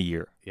money in a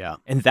year. Yeah.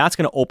 And that's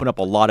going to open up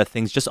a lot of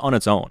things just on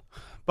its own.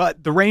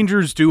 But the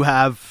Rangers do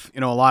have,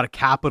 a lot of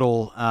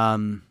capital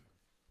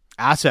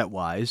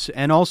asset-wise,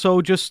 and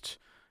also just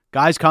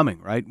guys coming,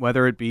 right?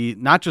 Whether it be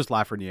not just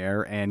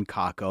Lafreniere and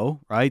Kakko,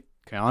 right?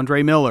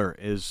 Andre Miller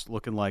is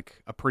looking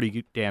like a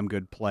pretty damn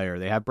good player.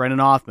 They have Brennan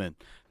Othmann.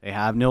 They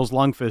have Nils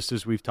Lundqvist,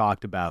 as we've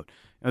talked about.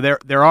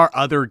 There are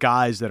other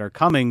guys that are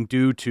coming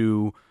due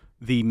to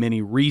the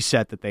mini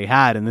reset that they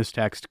had in this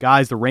text.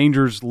 Guys, the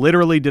Rangers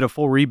literally did a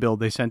full rebuild.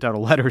 They sent out a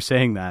letter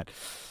saying that.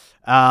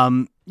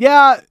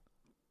 Yeah,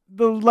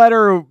 the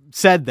letter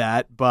said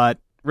that, but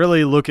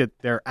really look at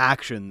their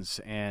actions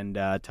and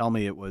tell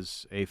me it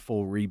was a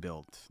full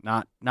rebuild.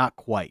 Not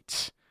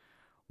quite.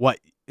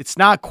 It's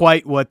not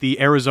quite what the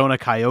Arizona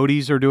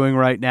Coyotes are doing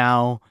right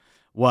now,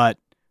 what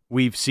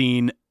we've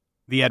seen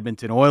the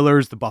Edmonton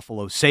Oilers, the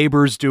Buffalo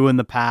Sabres do in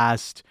the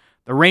past.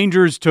 The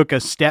Rangers took a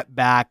step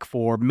back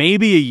for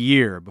maybe a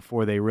year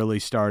before they really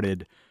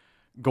started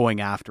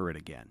going after it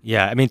again.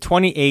 Yeah, I mean,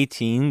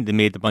 2018, they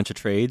made a bunch of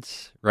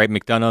trades, right?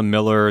 McDonough,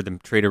 Miller, they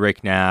traded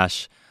Rick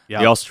Nash. Yep.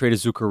 They also traded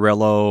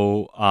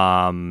Zuccarello.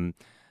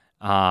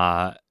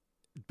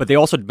 But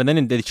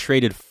then they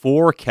traded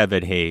for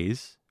Kevin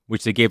Hayes,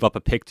 which they gave up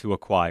a pick to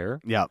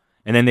acquire. Yeah.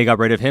 And then they got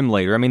rid of him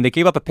later. I mean, they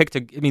gave up a pick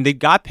they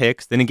got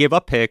picks, then they gave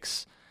up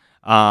picks.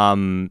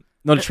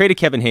 They traded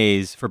Kevin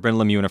Hayes for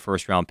Brendan Lemieux and a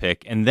first-round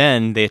pick, and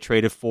then they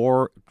traded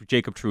for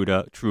Jacob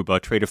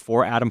Trouba, traded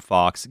for Adam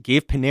Fox,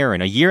 gave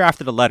Panarin, a year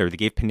after the letter, they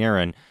gave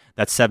Panarin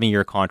that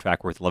 7-year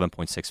contract worth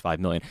 $11.65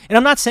 million. And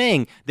I'm not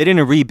saying they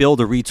didn't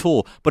rebuild or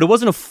retool, but it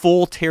wasn't a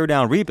full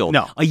tear-down rebuild.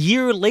 No. A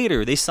year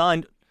later, they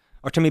signed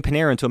Artemi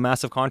Panarin to a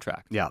massive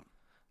contract. Yeah.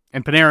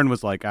 And Panarin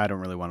was like, I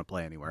don't really want to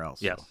play anywhere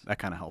else. Yes. So that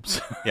kind of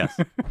helps. Yes.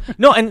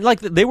 No, and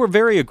they were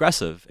very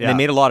aggressive, and they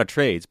made a lot of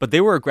trades, but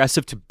they were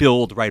aggressive to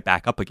build right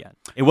back up again.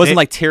 It wasn't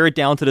like tear it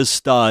down to the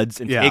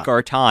studs and take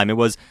our time. It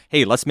was,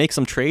 hey, let's make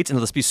some trades and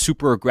let's be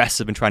super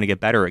aggressive in trying to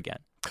get better again.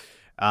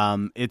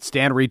 It's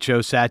Dan Riccio,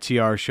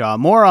 Satyar Shah.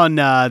 More on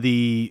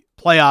the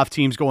playoff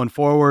teams going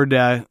forward.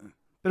 Bit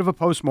of a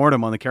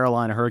postmortem on the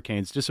Carolina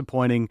Hurricanes.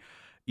 Disappointing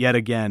yet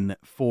again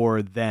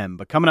for them.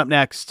 But coming up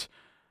next,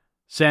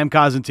 Sam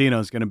Cosentino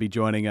is going to be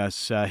joining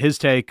us. His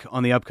take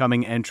on the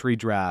upcoming entry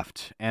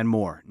draft and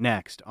more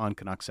next on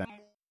Canucks Central.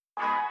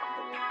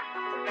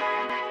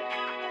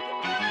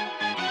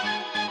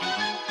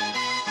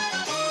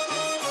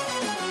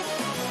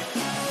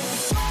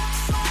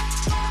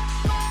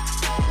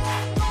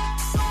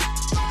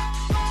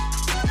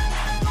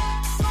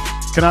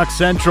 Canucks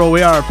Central,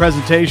 we are a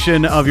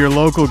presentation of your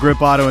local Grip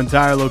Auto and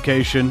Tire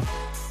location.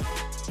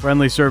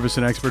 Friendly service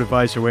and expert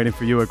advice are waiting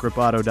for you at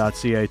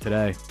gripauto.ca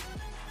today.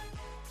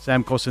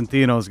 Sam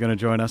Cosentino is going to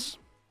join us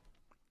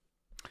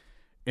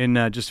in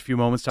just a few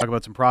moments, talk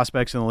about some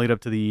prospects in the lead up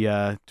to the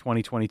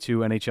 2022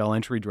 NHL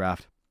entry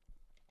draft.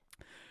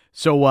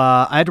 So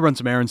I had to run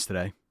some errands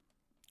today.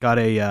 Got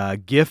a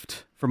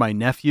gift for my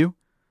nephew,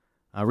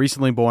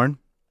 recently born.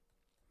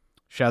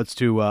 Shouts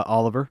to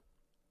Oliver.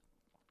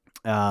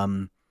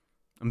 I'm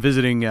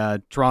visiting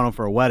Toronto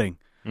for a wedding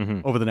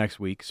over the next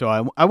week.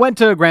 So I went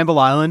to Granville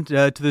Island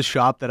to this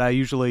shop that I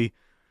usually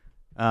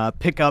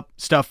pick up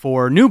stuff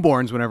for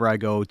newborns whenever I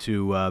go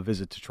to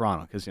visit to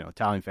Toronto because,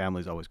 Italian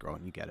family's always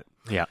growing. You get it.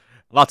 Yeah.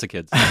 Lots of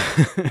kids.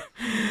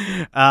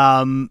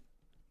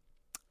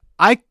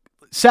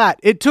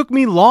 It took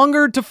me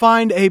longer to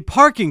find a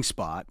parking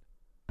spot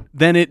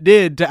than it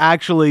did to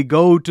actually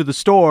go to the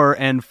store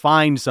and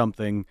find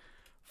something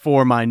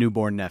for my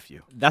newborn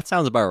nephew. That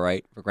sounds about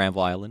right for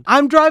Granville Island.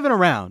 I'm driving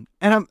around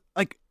and I'm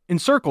like in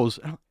circles.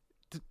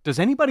 Does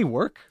anybody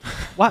work?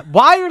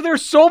 Why are there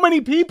so many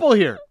people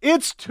here?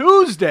 It's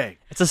Tuesday.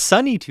 It's a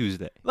sunny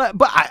Tuesday. But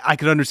I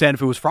could understand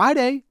if it was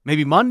Friday,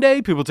 maybe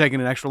Monday, people taking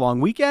an extra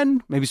long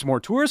weekend, maybe some more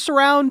tourists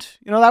around.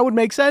 That would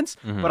make sense.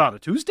 Mm-hmm. But on a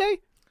Tuesday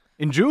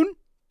in June,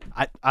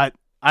 I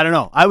don't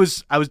know. I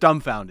was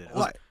dumbfounded.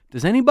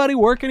 Does anybody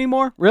work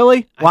anymore?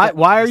 Really?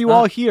 Why are you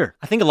all here?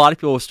 I think a lot of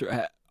people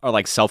are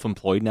like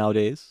self-employed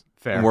nowadays.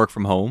 Fair. And work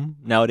from home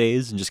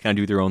nowadays and just kind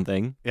of do their own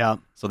thing. Yeah.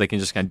 So they can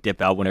just kind of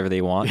dip out whenever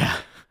they want. Yeah.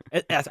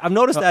 I've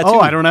noticed that too.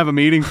 I don't have a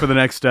meeting for the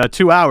next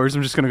 2 hours.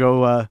 I'm just going to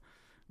go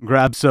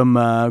Grab some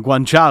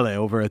guanciale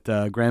over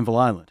at Granville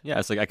Island. Yeah,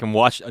 it's like I can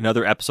watch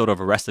another episode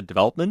of Arrested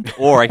Development,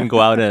 or I can go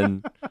out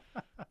and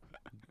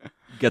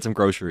get some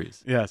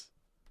groceries. Yes.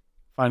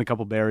 Find a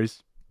couple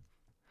berries.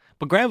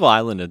 But Granville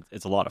Island,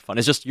 it's a lot of fun.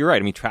 It's just, you're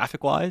right. I mean,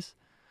 traffic-wise,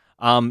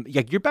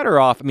 you're better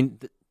off. I mean,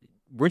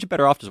 weren't you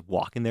better off just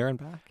walking there and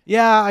back?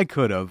 Yeah, I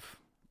could have.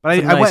 But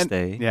It's a I nice went.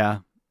 day. Yeah,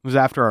 it was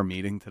after our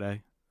meeting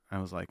today. I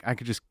was like, I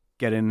could just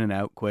get in and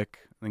out quick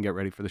and get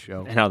ready for the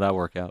show. And how'd that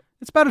work out?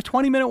 It's about a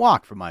 20-minute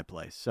walk from my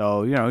place.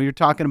 So, you're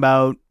talking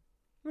about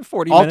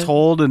 40 all minutes.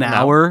 told an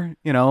hour,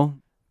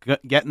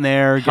 getting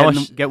there,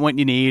 getting what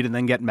you need, and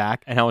then getting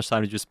back. And how much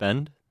time did you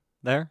spend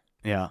there?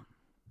 Yeah.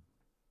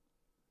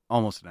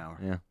 Almost an hour.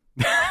 Yeah.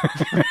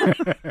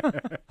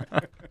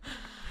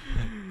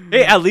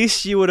 Hey, at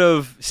least you would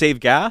have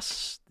saved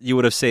gas. You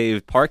would have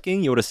saved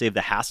parking. You would have saved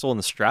the hassle and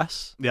the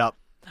stress. Yep.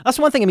 That's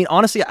one thing. I mean,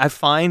 honestly, I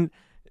said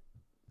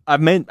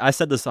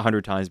this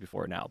 100 times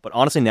before now, but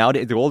honestly, now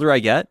the older I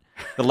get,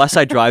 the less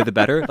I drive, the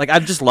better. Like, I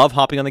just love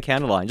hopping on the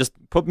Canada Line. Just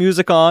put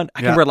music on.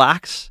 I can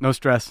relax. No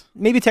stress.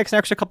 Maybe it takes an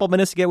extra couple of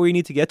minutes to get where you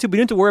need to get to, but you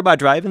don't have to worry about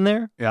driving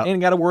there. Yeah. You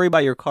ain't got to worry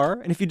about your car.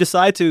 And if you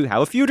decide to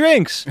have a few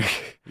drinks,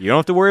 you don't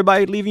have to worry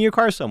about leaving your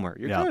car somewhere.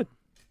 You're good.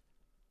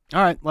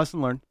 All right.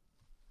 Lesson learned.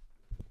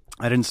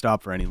 I didn't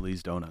stop for any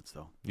Lee's Donuts,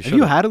 though. Have you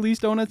should've. had a Lee's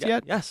Donuts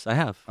yet? Yes, I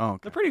have. Oh, okay.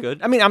 They're pretty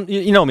good. I mean,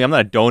 you know me. I'm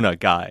not a donut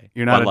guy.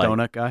 You're not a but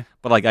donut guy?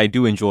 But I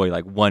do enjoy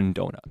one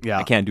donut. Yeah.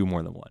 I can't do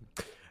more than one.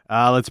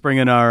 Let's bring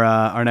in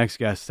our next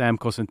guest, Sam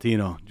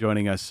Cosentino,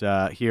 joining us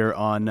here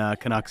on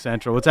Canuck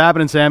Central. What's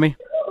happening, Sammy?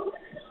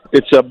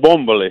 It's a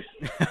bombole.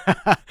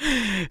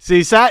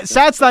 See,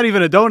 Sat's not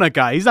even a donut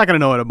guy. He's not going to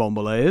know what a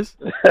bombole is.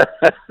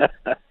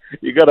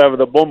 You got to have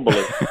the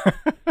bombole.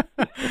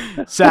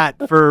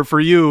 Sat, for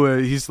you,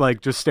 he's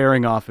like just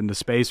staring off into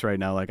space right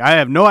now. Like, I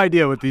have no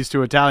idea what these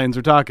two Italians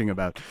are talking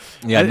about.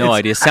 Yeah, no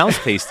idea. Sounds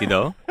tasty,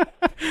 though.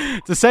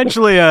 It's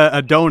essentially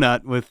a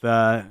donut with,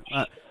 I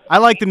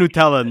like the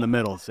Nutella in the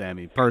middle,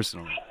 Sammy,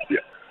 personally.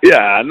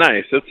 Yeah,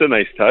 nice. It's a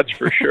nice touch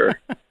for sure.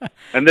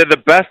 And they're the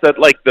best at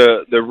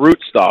the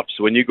route stops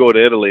when you go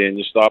to Italy and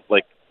you stop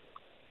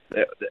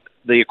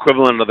the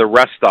equivalent of the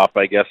rest stop,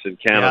 I guess, in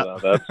Canada.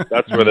 Yeah.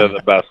 That's where they're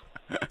the best.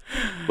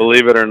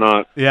 Believe it or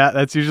not. Yeah,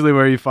 that's usually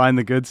where you find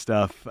the good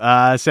stuff.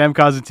 Sam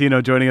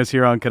Cosentino joining us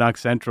here on Canuck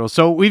Central.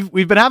 So we've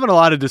been having a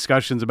lot of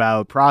discussions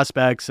about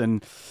prospects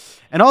and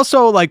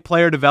also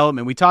player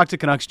development. We talked to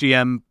Canucks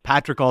GM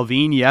Patrick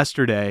Allvin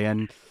yesterday,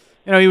 and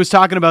he was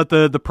talking about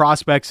the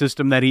prospect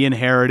system that he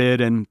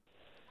inherited and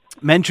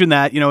mentioned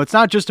that it's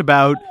not just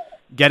about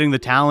getting the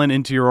talent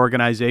into your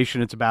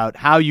organization; it's about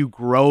how you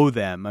grow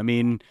them. I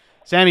mean,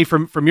 Sammy,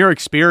 from your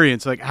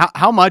experience,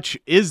 how much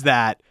is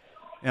that?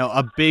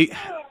 A big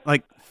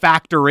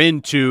factor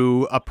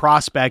into a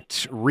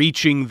prospect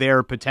reaching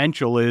their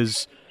potential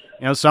is,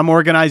 some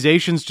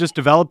organizations just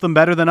develop them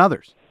better than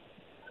others.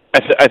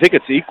 I think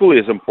it's equally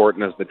as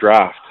important as the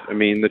draft. I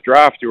mean, the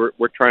draft,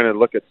 we're trying to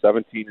look at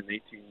 17 and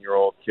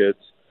 18-year-old kids,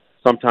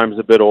 sometimes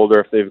a bit older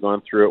if they've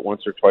gone through it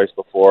once or twice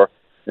before,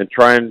 and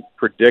try and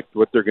predict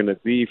what they're going to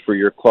be for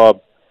your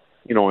club,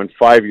 in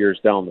 5 years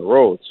down the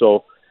road.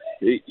 So,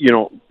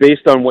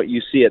 based on what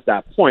you see at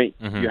that point,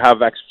 you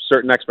have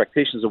certain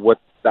expectations of what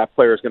that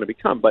player is going to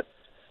become. But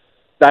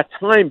that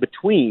time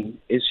between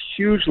is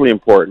hugely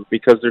important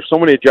because there's so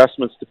many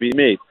adjustments to be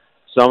made.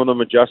 Some of them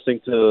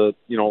adjusting to,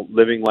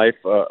 living life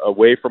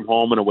away from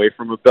home and away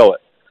from a billet.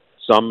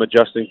 Some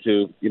adjusting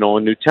to, a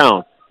new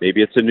town.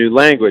 Maybe it's a new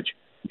language.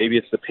 Maybe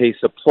it's the pace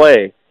of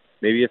play.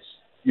 Maybe it's,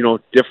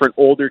 different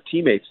older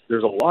teammates.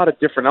 There's a lot of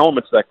different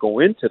elements that go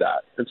into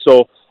that. And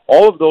so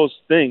all of those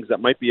things that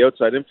might be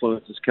outside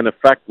influences can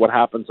affect what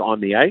happens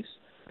on the ice.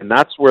 And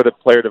that's where the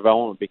player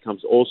development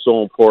becomes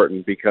so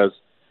important because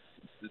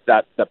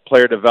that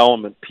player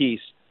development piece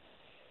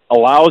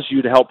allows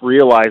you to help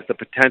realize the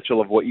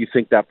potential of what you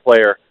think that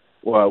player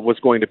was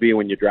going to be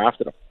when you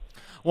drafted him.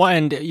 Well,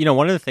 and,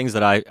 one of the things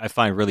that I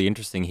find really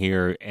interesting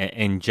here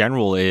in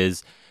general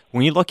is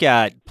when you look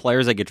at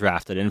players that get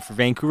drafted, and for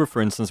Vancouver, for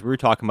instance, we were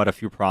talking about a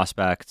few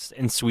prospects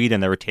in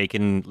Sweden that were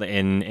taken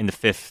in the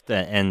 5th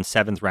and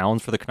 7th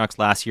rounds for the Canucks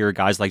last year,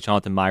 guys like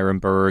Jonathan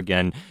Myrenberg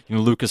and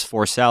Lucas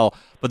Forsell.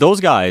 But those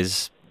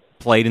guys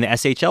played in the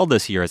SHL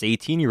this year as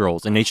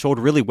 18-year-olds, and they showed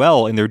really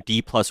well in their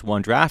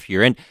D+1 draft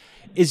year. And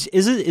is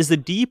the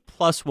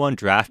D+1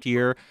 draft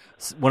year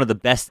one of the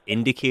best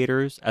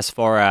indicators as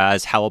far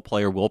as how a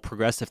player will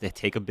progress if they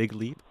take a big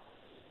leap?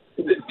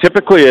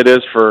 Typically it is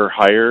for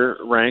higher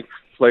ranked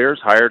players,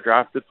 higher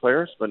drafted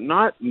players, but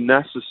not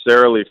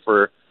necessarily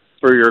for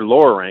your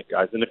lower ranked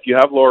guys. And if you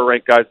have lower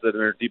ranked guys that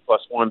are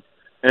D+1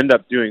 end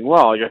up doing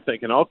well, you're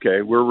thinking,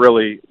 okay, we're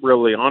really,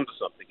 really onto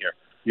something here.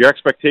 Your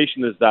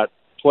expectation is that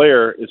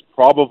player is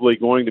probably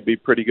going to be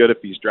pretty good if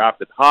he's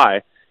drafted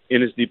high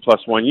in his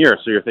D+1 year.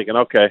 So you're thinking,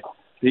 okay,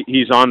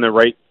 he's on the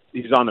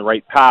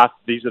right path.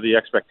 These are the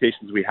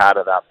expectations we had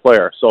of that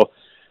player. So,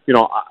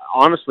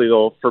 honestly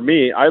though, for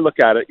me, I look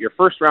at it, your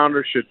first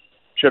rounder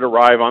should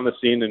arrive on the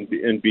scene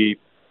and be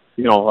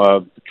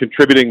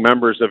contributing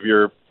members of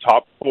your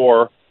top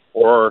 4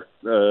 or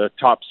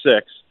top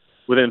 6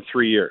 within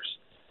 3 years.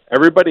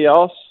 Everybody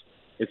else,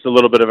 it's a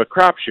little bit of a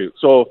crapshoot.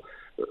 So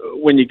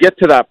when you get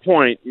to that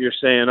point, you're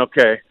saying,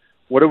 okay,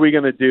 what are we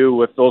going to do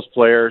with those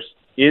players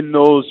in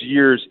those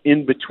years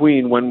in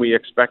between when we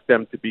expect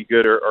them to be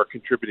good or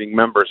contributing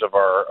members of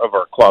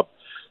our club?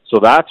 So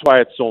that's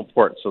why it's so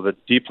important. So the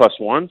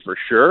D+1 for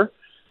sure,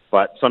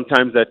 but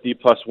sometimes that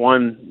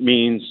D+1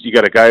 means you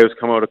got a guy who's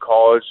come out of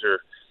college, or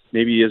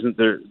maybe isn't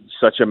there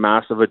such a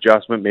massive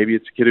adjustment. Maybe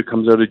it's a kid who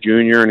comes out of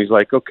junior and he's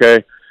like,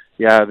 okay,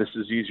 yeah, this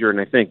is easier. And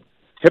I think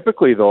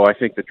typically, though, I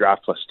think the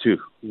draft +2.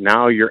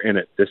 Now you're in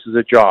it. This is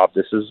a job.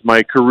 This is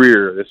my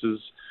career.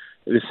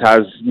 This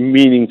has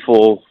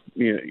meaningful,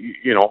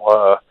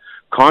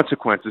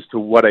 consequences to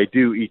what I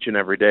do each and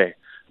every day.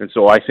 And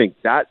so I think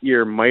that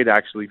year might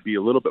actually be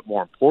a little bit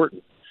more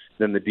important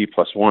than the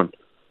D+1.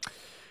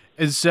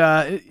 Is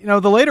the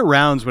later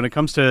rounds when it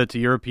comes to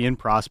European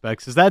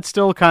prospects, is that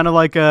still kind of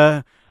like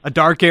a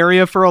dark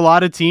area for a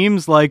lot of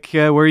teams, like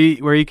where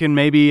you can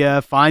maybe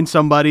find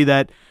somebody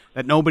that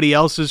nobody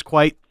else is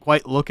quite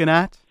looking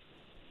at?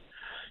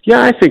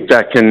 Yeah, I think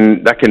that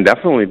can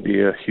definitely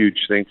be a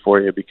huge thing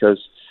for you, because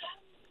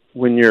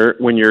when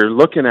you're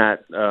looking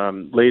at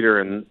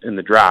later in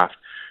the draft,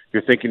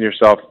 you're thinking to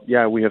yourself,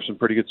 yeah, we have some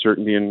pretty good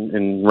certainty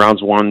in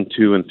rounds 1,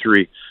 2, and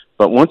 3.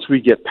 But once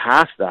we get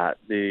past that,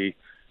 the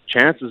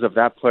chances of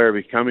that player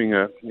becoming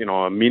a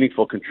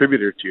meaningful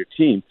contributor to your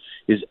team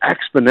is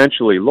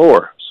exponentially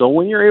lower. So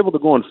when you're able to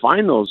go and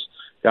find those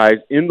guys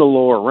in the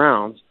lower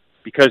rounds,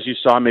 because you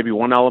saw maybe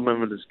one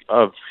element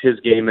of his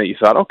game that you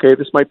thought, okay,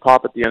 this might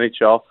pop at the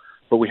NHL,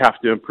 but we have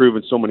to improve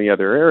in so many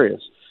other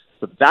areas.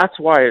 But that's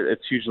why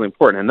it's hugely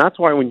important. And that's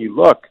why when you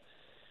look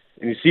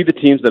and you see the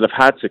teams that have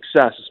had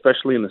success,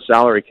 especially in the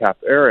salary cap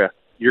area,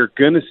 you're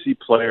going to see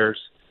players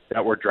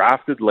that were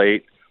drafted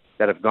late,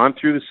 that have gone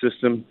through the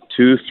system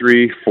 2,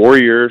 3, 4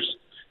 years,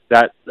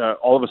 that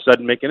all of a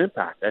sudden make an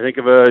impact. I think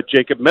of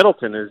Jacob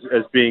Middleton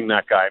as being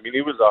that guy. I mean,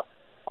 he was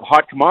a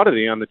hot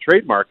commodity on the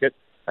trade market,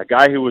 a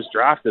guy who was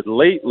drafted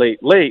late,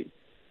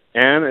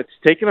 and it's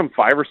taken him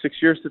 5 or 6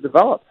 years to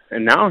develop.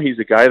 And now he's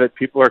a guy that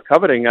people are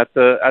coveting at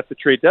the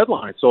trade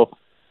deadline. So,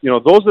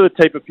 those are the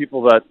type of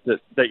people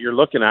that you're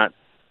looking at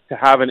to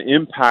have an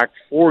impact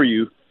for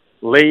you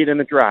late in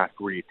the draft,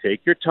 where you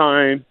take your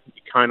time,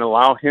 you kind of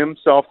allow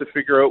himself to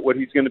figure out what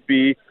he's going to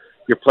be,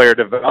 your player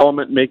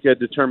development make a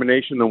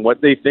determination on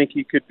what they think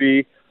he could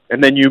be,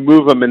 and then you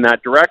move him in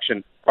that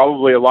direction.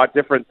 Probably a lot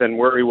different than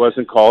where he was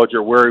in college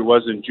or where he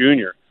was in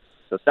junior.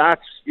 So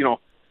that's,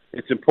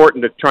 it's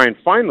important to try and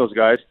find those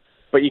guys,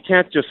 but you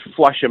can't just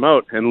flush them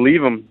out and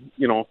leave them,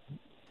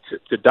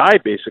 to die,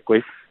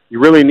 basically.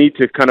 You really need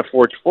to kind of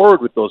forge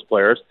forward with those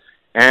players,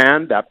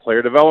 and that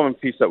player development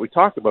piece that we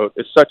talked about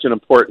is such an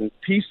important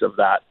piece of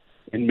that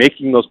in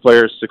making those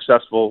players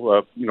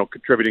successful,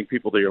 contributing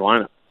people to your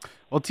lineup.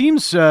 Well,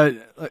 teams,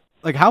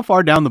 like how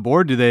far down the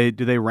board do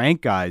they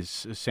rank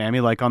guys, Sammy?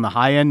 Like on the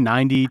high end,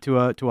 90 to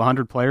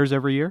 100 players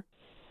every year?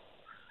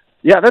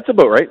 Yeah, that's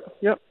about right.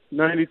 Yep,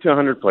 90 to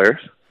 100 players.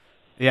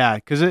 Yeah,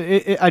 because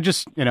I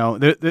just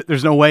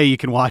there's no way you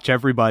can watch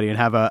everybody and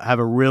have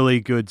a really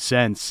good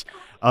sense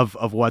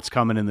of what's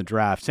coming in the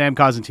draft. Sam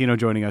Cosentino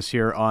joining us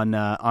here on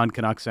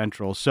Canuck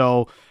Central.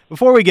 So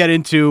before we get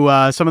into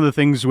some of the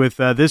things with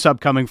this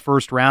upcoming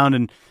first round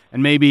and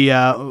maybe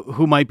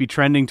who might be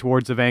trending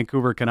towards the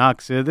Vancouver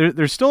Canucks,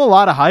 there's still a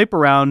lot of hype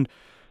around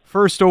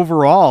first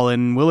overall.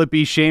 And will it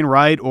be Shane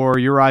Wright or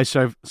Uri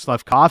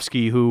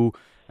Slafkovsky, who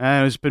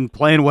has been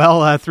playing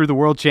well through the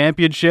World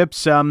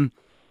Championships?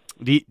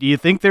 Do you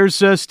think there's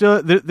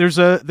still there's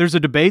a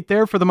debate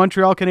there for the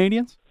Montreal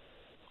Canadiens?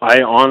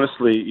 I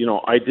honestly,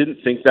 I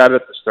didn't think that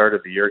at the start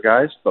of the year,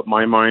 guys, but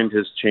my mind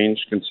has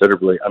changed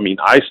considerably. I mean,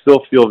 I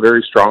still feel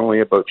very strongly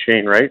about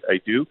Shane Wright. I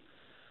do.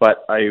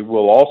 But I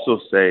will also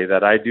say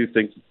that I do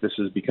think this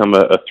has become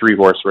a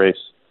 3-horse race.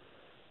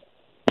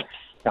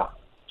 Yeah.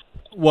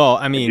 Well,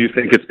 I mean, I do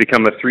think it's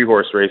become a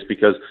 3-horse race,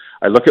 because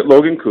I look at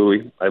Logan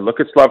Cooley, I look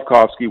at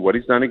Slafkovsky, what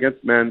he's done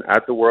against men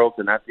at the Worlds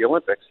and at the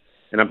Olympics,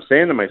 and I'm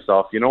saying to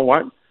myself, you know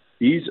what?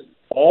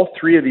 All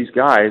 3 of these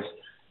guys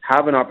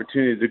have an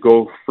opportunity to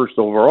go first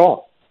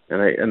overall,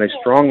 and I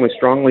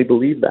strongly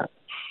believe that.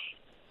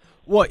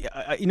 Well,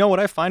 what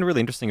I find really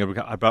interesting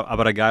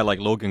about a guy like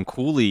Logan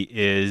Cooley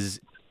is,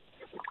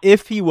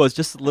 if he was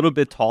just a little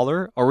bit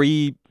taller, are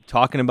we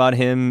talking about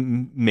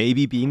him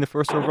maybe being the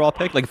first overall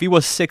pick? Like if he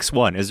was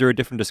 6'1", is there a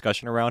different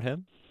discussion around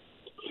him?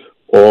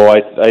 Oh, I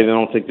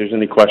don't think there's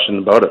any question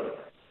about it.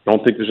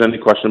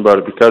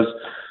 Because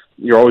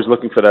you're always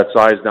looking for that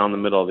size down the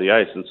middle of the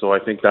ice, and so I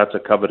think that's a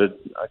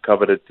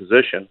coveted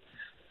position.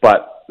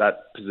 But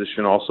that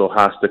position also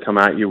has to come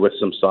at you with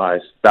some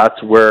size.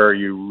 That's where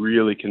you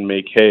really can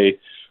make hay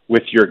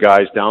with your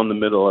guys down the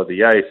middle of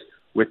the ice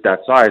with that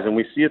size. And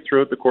we see it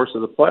throughout the course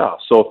of the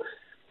playoffs. So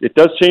it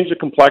does change the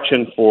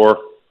complexion for,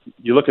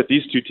 you look at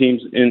these 2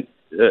 teams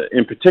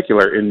in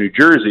particular. In New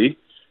Jersey,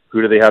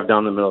 who do they have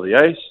down the middle of the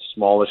ice?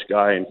 Smallish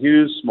guy in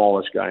Hughes,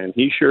 smallish guy in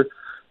Hischier.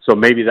 So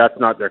maybe that's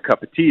not their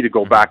cup of tea to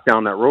go back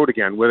down that road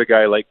again with a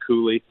guy like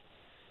Cooley.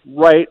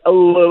 Right, a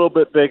little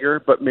bit bigger,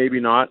 but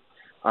maybe not.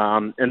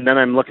 And then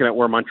I'm looking at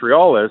where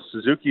Montreal is.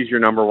 Suzuki's your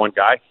number one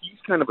guy. He's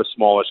kind of a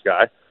smallish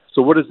guy.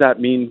 So what does that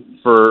mean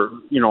for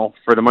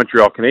the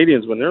Montreal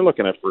Canadiens when they're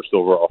looking at first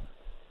overall?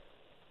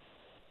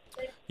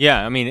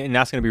 Yeah, I mean, and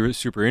that's going to be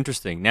super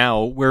interesting.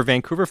 Now, where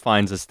Vancouver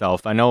finds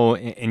itself, I know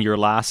in your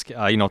last,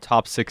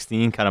 top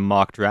 16 kind of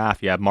mock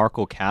draft, you have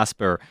Marco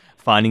Kasper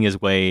finding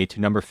his way to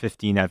number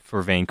 15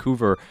 for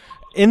Vancouver.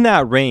 In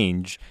that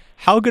range,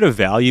 how good a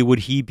value would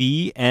he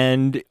be?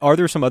 And are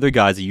there some other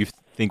guys that you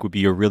think would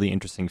be a really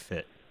interesting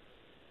fit?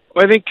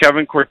 Well, I think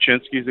Kevin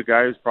Korchinski is a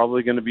guy who's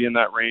probably going to be in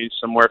that range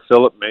somewhere.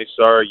 Philip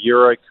Mesar,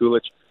 Juraj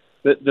Kulich.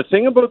 The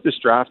thing about this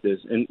draft is,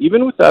 and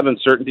even with that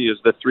uncertainty, is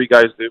the three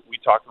guys that we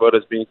talked about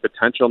as being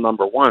potential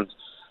number ones.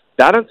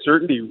 That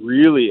uncertainty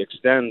really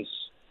extends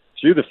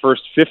through the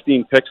first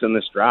 15 picks in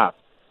this draft.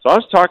 So I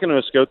was talking to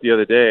a scout the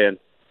other day, and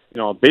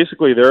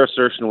basically their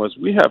assertion was,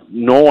 we have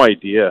no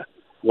idea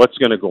what's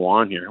going to go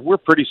on here. We're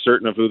pretty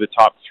certain of who the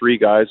top three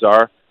guys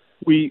are.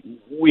 We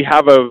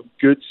have a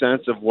good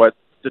sense of what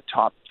the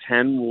top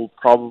 10 will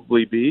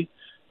probably be,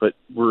 but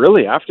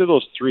really after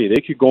those three,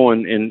 they could go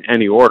in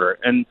any order.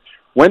 And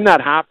when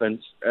that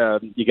happens,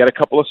 you get a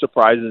couple of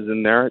surprises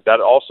in there. That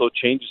also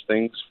changes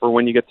things for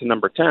when you get to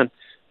number 10.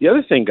 The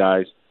other thing,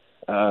 guys,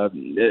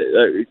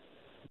 the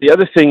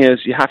other thing is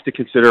you have to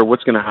consider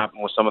what's going to happen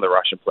with some of the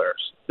Russian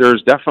players.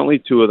 There's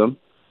definitely two of them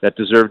that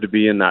deserve to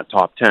be in that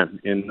top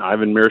 10. In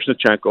Ivan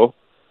Miroshnichenko,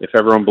 if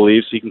everyone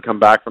believes he can come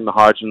back from the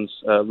Hodgkin's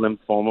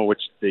lymphoma,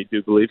 which they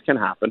do believe can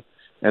happen.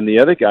 And the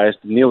other guy is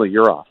Danila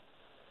Yurov.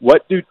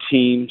 What do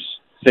teams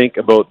think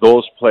about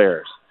those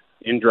players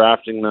in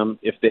drafting them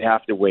if they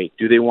have to wait?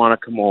 Do they want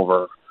to come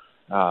over?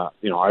 Are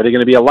they going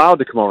to be allowed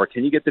to come over?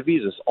 Can you get the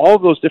visas? All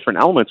of those different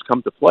elements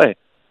come to play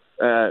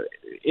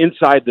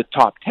inside the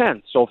top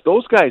 10. So if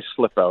those guys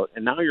slip out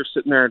and now you're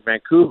sitting there in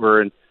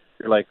Vancouver and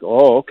you're like,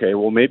 oh, okay,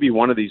 well, maybe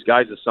one of these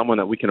guys is someone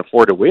that we can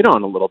afford to wait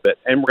on a little bit,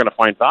 and we're going to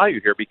find value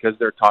here because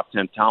they're top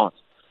 10 talents.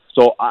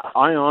 So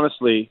I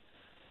honestly,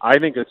 I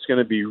think it's going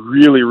to be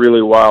really,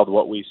 really wild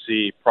what we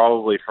see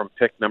probably from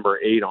pick number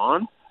 8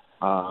 on.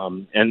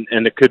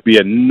 And it could be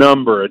a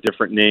number of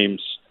different names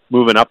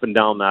moving up and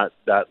down that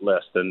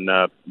list. And,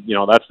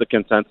 that's the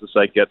consensus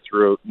I get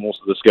through most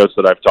of the scouts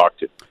that I've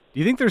talked to. Do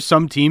you think there's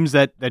some teams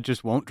that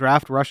just won't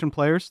draft Russian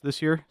players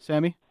this year,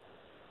 Sammy?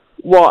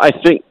 Well, I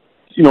think,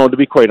 to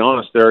be quite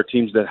honest, there are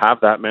teams that have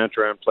that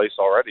mantra in place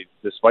already,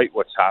 despite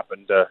what's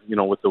happened,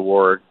 with the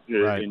war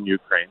in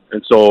Ukraine.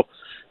 And so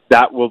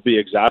that will be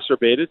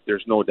exacerbated,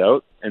 there's no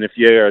doubt. And if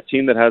you're a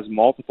team that has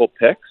multiple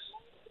picks,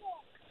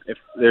 if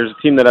there's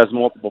a team that has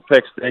multiple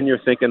picks, then you're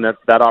thinking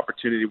that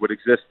opportunity would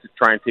exist to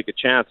try and take a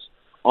chance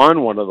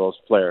on one of those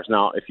players.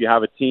 Now, if you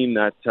have a team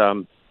that,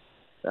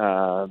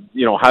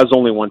 has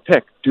only one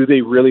pick, do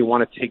they really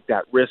want to take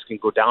that risk and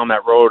go down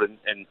that road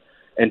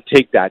and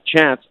take that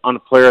chance on a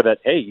player that,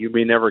 hey, you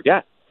may never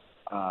get?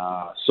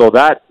 So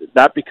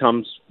that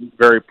becomes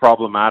very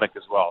problematic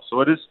as well.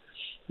 So it is,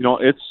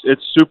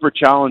 it's super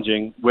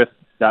challenging with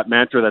that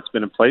mantra that's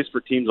been in place for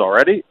teams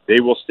already.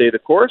 They will stay the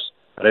course.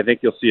 But I think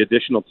you'll see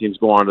additional teams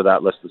go onto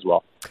that list as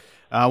well.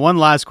 One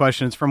last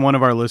question. It's from one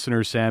of our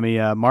listeners, Sammy.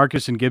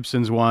 Marcus and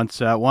Gibsons wants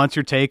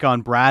your take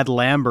on Brad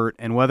Lambert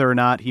and whether or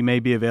not he may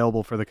be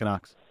available for the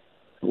Canucks.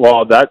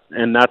 Well,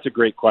 that's a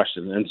great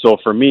question. And so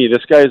for me,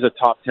 this guy is a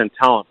top 10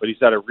 talent, but he's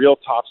had a real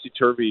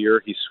topsy-turvy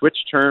year. He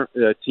switched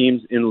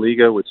teams in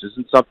Liga, which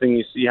isn't something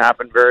you see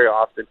happen very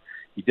often.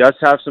 He does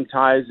have some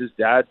ties. His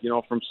dad,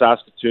 from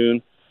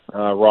Saskatoon,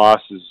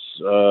 Ross, his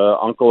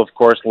uncle, of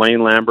course,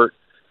 Lane Lambert.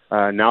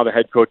 Now the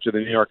head coach of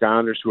the New York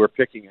Islanders, who are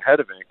picking ahead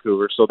of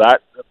Vancouver, so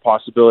that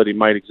possibility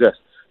might exist.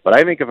 But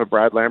I think if a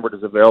Brad Lambert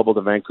is available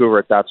to Vancouver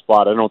at that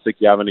spot, I don't think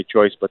you have any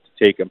choice but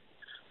to take him.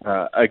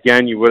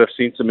 Again, you would have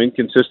seen some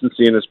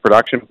inconsistency in his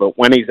production, but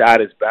when he's at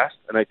his best,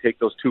 and I take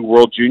those 2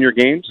 World Junior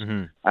games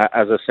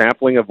as a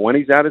sampling of when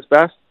he's at his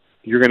best,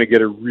 you're going to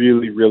get a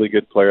really, really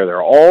good player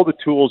there. All the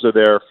tools are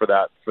there for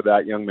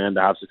that young man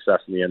to have success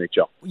in the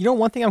NHL.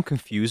 One thing I'm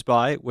confused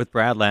by with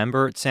Brad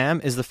Lambert,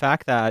 Sam, is the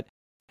fact that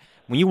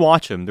when you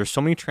watch him, there's so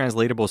many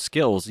translatable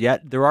skills,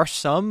 yet there are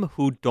some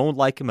who don't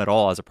like him at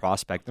all as a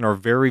prospect and are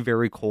very,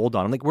 very cold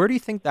on him. Like, where do you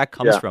think that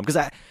comes from?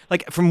 Because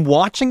from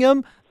watching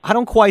him, I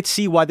don't quite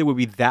see why they would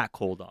be that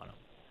cold on him.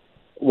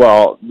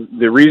 Well,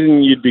 the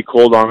reason you'd be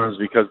cold on him is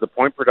because the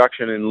point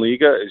production in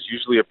Liga is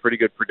usually a pretty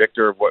good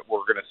predictor of what we're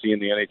going to see in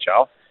the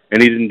NHL,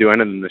 and he didn't do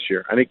anything this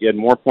year. I think he had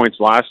more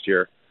points last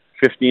year,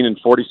 15 in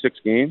 46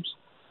 games,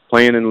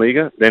 playing in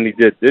Liga, than he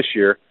did this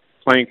year,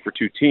 playing for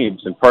 2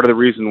 teams. And part of the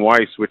reason why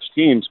he switched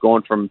teams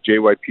going from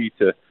JYP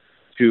to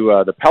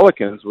the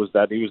Pelicans was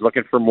that he was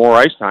looking for more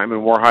ice time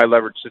and more high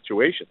leverage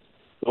situations.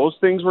 Those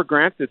things were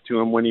granted to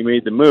him when he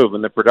made the move,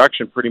 and the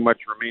production pretty much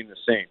remained the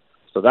same.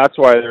 So that's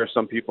why there are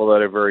some people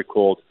that are very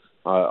cold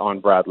on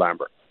Brad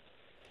Lambert.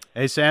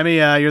 Hey, Sammy,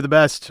 you're the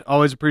best.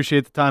 Always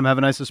appreciate the time. Have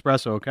a nice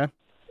espresso, okay?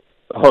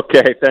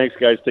 Okay, thanks,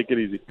 guys. Take it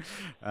easy.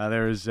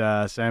 There's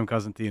Sam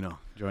Cosentino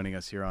joining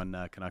us here on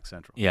Canuck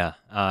Central. Yeah,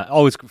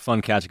 always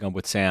fun catching up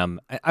with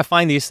Sam. I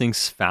find these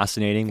things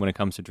fascinating when it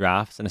comes to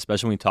drafts, and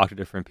especially when you talk to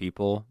different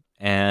people.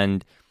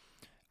 And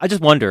I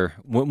just wonder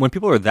when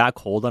people are that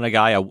cold on a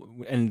guy,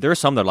 and there are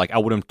some that are like, I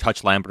wouldn't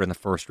touch Lambert in the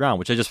first round,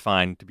 which I just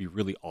find to be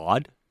really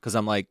odd because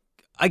I'm like,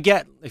 I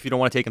get if you don't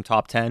want to take him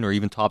top 10 or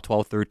even top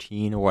 12,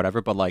 13 or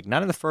whatever, but like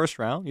not in the first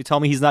round. You tell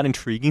me he's not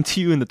intriguing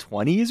to you in the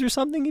 20s or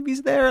something if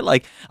he's there.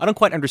 Like, I don't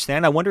quite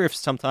understand. I wonder if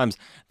sometimes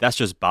that's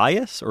just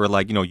bias or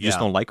like, you just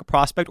don't like a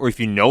prospect, or if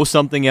you know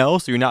something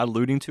else or you're not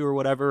alluding to or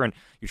whatever and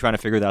you're trying to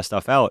figure that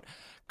stuff out.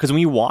 Because when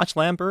you watch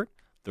Lambert,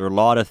 there are a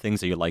lot of things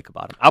that you like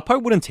about him. I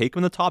probably wouldn't take him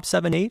in the top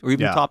 7, 8 or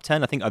even top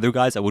 10. I think other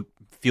guys I would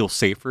feel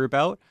safer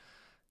about.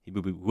 He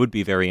would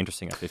be very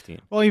interesting at 15.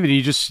 Well, even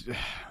you just...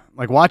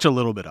 like, watch a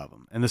little bit of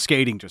him, and the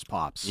skating just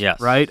pops. Yes.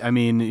 Right? I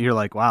mean, you're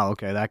like, wow,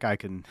 okay, that guy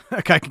can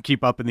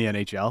keep up in the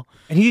NHL.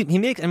 And he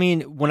makes, I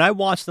mean, when I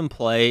watch them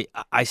play,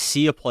 I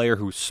see a player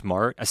who's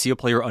smart. I see a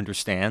player who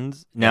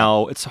understands.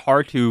 Now, it's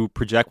hard to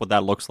project what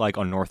that looks like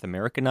on North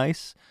American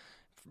ice,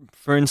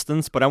 for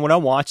instance, but when I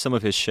watch some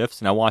of his shifts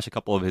and I watch a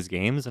couple of his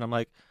games, and I'm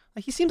like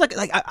he seems like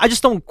I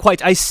just don't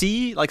quite, I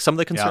see like some of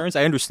the concerns.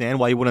 I understand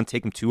why you wouldn't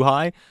take him too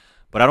high,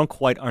 but I don't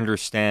quite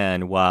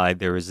understand why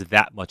there is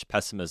that much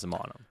pessimism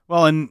on him.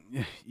 Well, and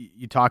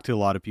you talk to a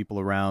lot of people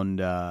around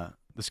the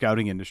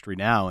scouting industry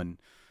now, and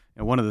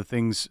one of the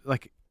things,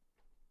 like,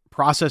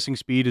 processing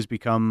speed has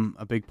become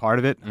a big part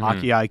of it.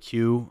 Hockey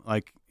IQ,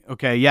 like,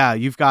 okay, yeah,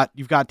 you've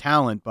got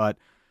talent, but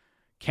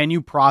can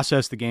you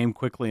process the game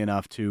quickly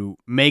enough to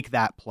make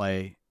that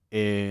play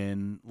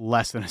in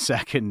less than a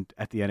second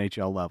at the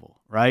NHL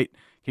level, right?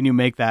 Can you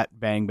make that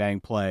bang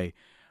play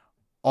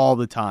all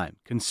the time,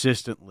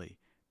 consistently?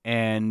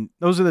 And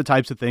those are the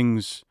types of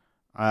things,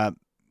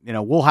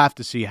 we'll have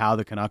to see how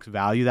the Canucks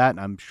value that, and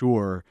I'm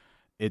sure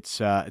it's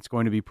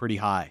going to be pretty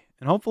high.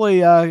 And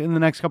hopefully in the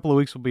next couple of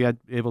weeks we'll be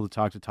able to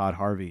talk to Todd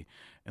Harvey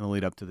in the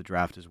lead up to the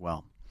draft as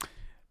well.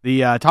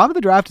 The top of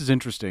the draft is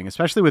interesting,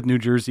 especially with New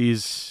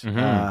Jersey's.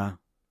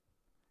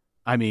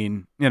 I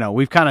mean,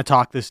 we've kind of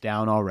talked this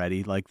down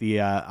already. Like the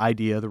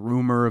the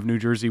rumor of New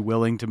Jersey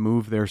willing to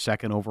move their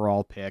second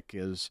overall pick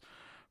is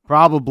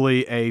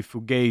probably a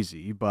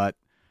fugazi, but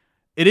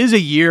it is a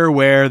year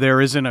where there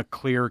isn't a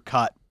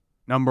clear-cut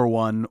number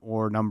 1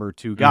 or number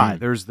 2 guy.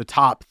 There's the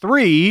top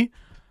 3,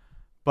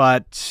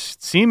 but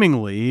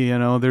seemingly,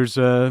 there's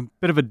a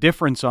bit of a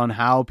difference on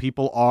how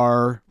people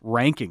are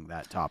ranking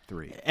that top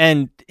 3.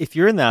 And if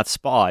you're in that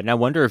spot, and I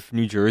wonder if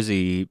New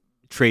Jersey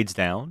trades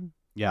down.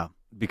 Yeah.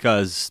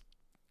 Because,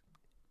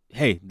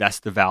 hey, that's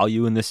the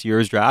value in this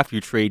year's draft.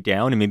 You trade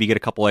down and maybe get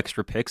a couple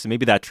extra picks, and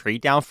maybe that trade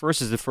down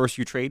first is the first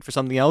you trade for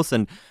something else,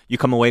 and you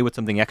come away with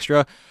something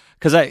extra.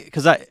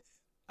 Because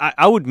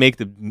I would make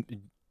the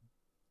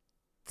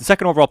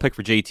second overall pick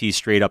for JT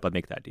straight up. I'd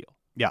make that deal.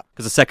 Yeah.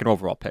 Because the second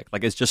overall pick,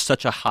 like, it's just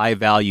such a high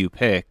value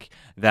pick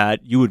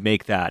that you would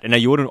make that. And now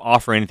you wouldn't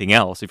offer anything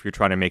else if you're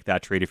trying to make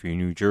that trade if you're in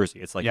New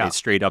Jersey. It's like a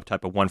straight up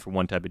type of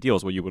 1-for-1 type of deal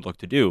is what you would look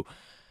to do.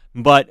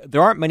 But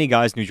there aren't many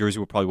guys in New Jersey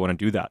who would probably want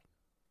to do that.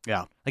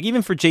 Yeah. Like,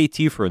 even for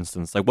JT, for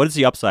instance, like, what is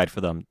the upside for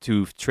them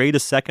to trade a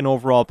second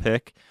overall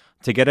pick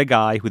to get a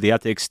guy who they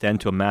have to extend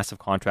to a massive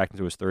contract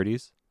into his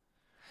 30s?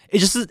 It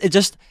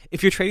just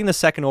if you're trading the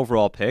second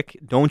overall pick,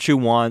 don't you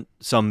want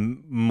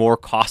some more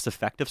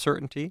cost-effective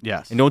certainty?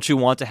 Yes. And don't you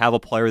want to have a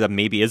player that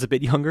maybe is a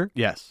bit younger?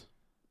 Yes.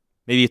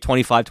 Maybe a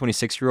 25,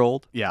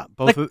 26-year-old? Yeah,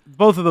 both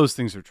of those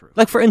things are true.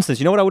 Like, for instance,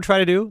 you know what I would try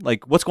to do?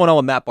 Like, what's going on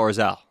with Matt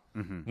Barzal?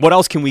 What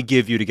else can we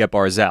give you to get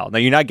Barzal? Now,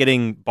 you're not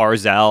getting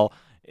Barzal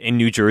in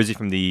New Jersey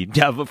from the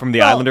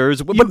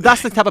Islanders, but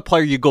that's the type of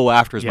player you go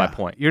after is my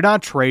point. You're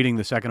not trading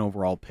the second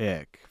overall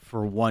pick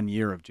for 1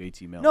 year of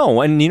JT Miller.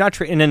 No, and you're not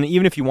and then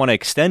even if you want to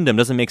extend him,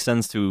 doesn't make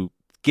sense to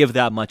give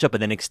that much up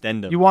and then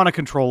extend him. You want a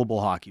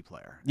controllable hockey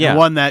player. Yeah. The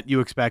one that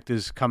you expect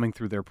is coming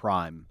through their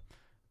prime.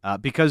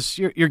 Because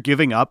you're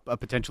giving up a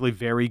potentially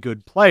very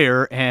good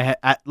player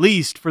at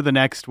least for the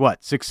next,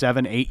 6,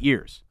 7, 8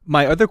 years.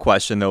 My other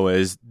question, though,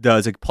 is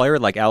does a player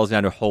like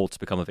Alexander Holtz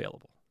become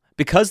available?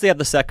 Because they have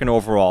the second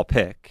overall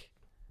pick,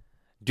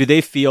 do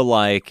they feel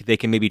like they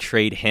can maybe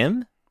trade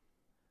him?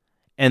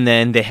 And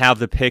then they have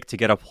the pick to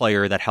get a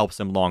player that helps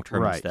them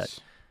long-term instead.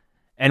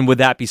 And would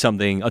that be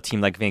something a team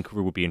like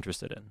Vancouver would be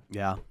interested in?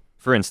 Yeah.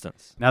 For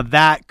instance. Now,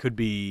 that could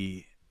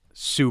be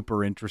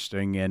super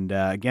interesting. And,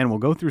 again, we'll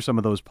go through some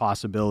of those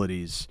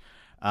possibilities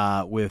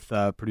with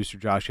producer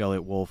Josh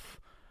Elliott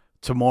Wolf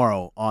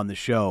tomorrow on the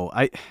show.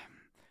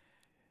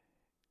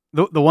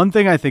 The one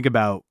thing I think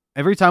about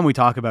every time we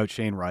talk about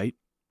Shane Wright,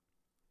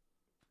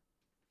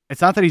 it's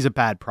not that he's a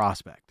bad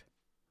prospect.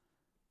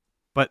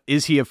 But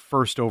is he a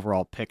first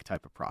overall pick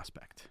type of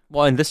prospect?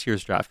 Well, in this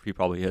year's draft, he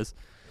probably is.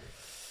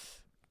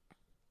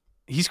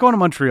 He's going to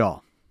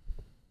Montreal.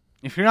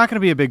 If you're not going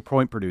to be a big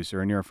point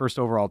producer and you're a first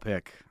overall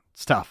pick,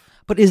 it's tough.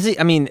 But is he,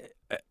 I mean,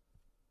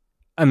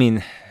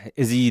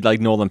 is he like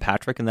Nolan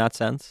Patrick in that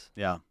sense?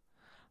 Yeah.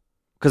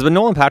 Because with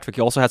Nolan Patrick,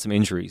 he also had some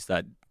injuries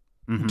that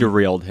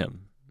derailed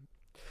him.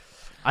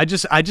 I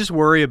just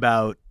worry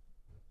about,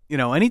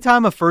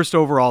 anytime a first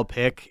overall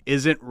pick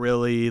isn't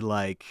really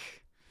like...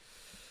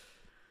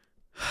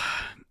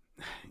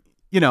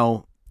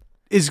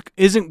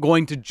 isn't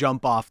going to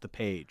jump off the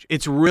page.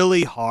 It's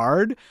really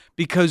hard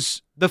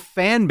because the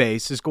fan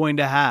base is going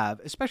to have,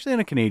 especially in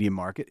a Canadian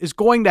market, is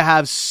going to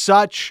have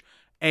such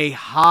a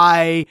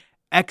high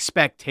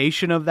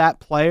expectation of that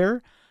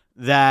player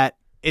that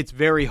it's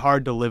very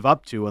hard to live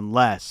up to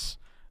unless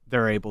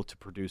they're able to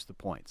produce the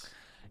points.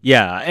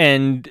 Yeah,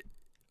 and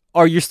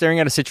are you staring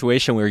at a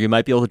situation where you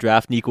might be able to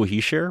draft Nico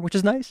Hischier, which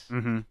is nice?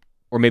 Mm-hmm.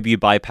 Or maybe you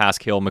bypass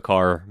Cale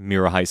Makar,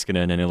 Miro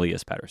Heiskanen, and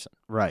Elias Pettersson.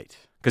 Right.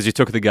 Because you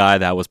took the guy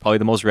that was probably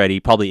the most ready,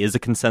 probably is a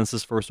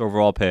consensus first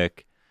overall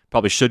pick,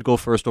 probably should go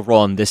first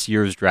overall in this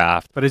year's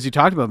draft. But as you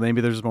talked about,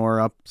 maybe there's more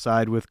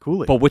upside with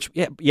Cooley. But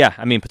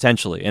I mean,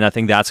 potentially. And I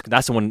think that's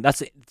the one,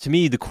 to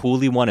me, the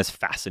Cooley one is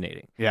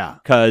fascinating. Yeah.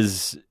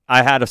 Because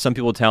I had some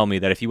people tell me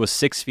that if he was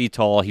 6 feet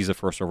tall, he's a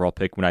first overall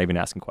pick without even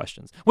asking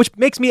questions. Which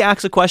makes me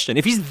ask a question.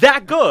 If he's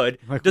that good,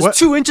 does what?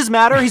 2 inches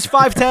matter? He's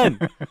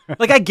 5'10".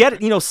 I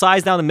get it,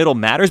 size down the middle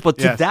matters, but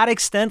to that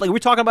extent, we're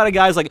talking about a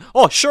guy's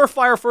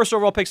surefire first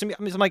overall pick.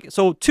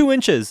 So 2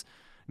 inches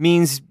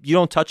means you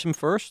don't touch him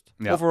first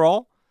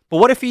overall? But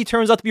what if he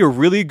turns out to be a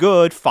really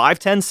good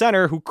 5'10"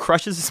 center who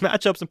crushes his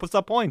matchups and puts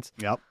up points?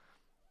 Yep.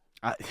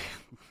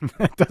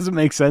 That doesn't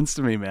make sense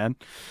to me, man.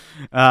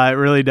 It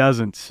really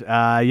doesn't.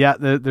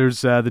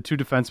 There's the two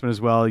defensemen as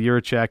well,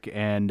 Jiricek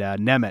and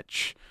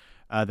Nemec,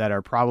 that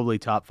are probably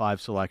top 5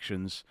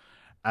 selections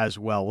as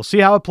well. We'll see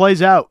how it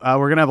plays out.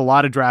 We're going to have a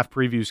lot of draft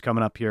previews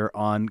coming up here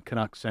on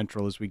Canuck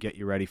Central as we get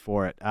you ready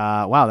for it.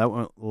 Wow, that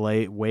went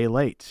way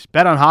late.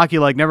 Bet on hockey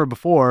like never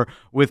before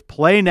with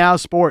Play Now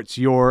Sports,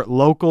 your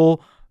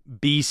local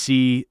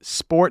BC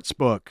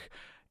sportsbook.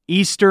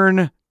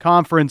 Eastern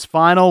Conference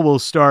Final will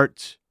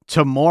start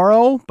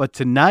tomorrow, but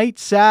tonight,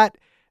 Sat,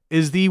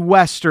 is the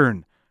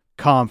Western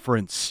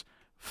Conference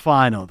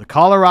Final. The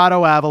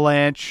Colorado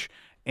Avalanche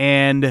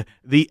and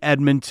the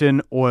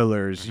Edmonton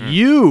Oilers. Mm-hmm.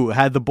 You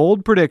had the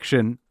bold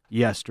prediction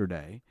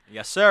yesterday.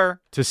 Yes, sir.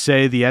 To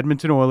say the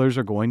Edmonton Oilers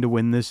are going to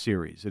win this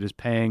series. It is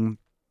paying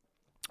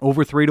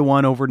over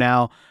 3-1 over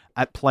now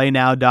at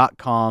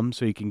playnow.com,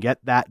 so you can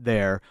get that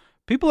there.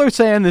 People are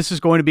saying this is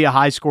going to be a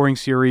high-scoring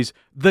series.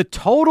 The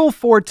total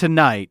for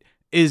tonight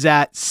is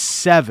at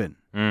 7.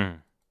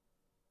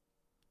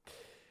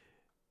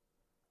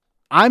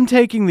 I'm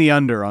taking the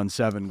under on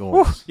 7 goals.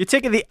 Whew. You're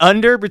taking the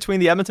under between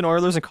the Edmonton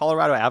Oilers and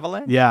Colorado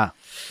Avalanche? Yeah.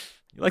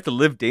 You like to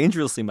live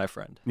dangerously, my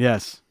friend.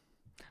 Yes.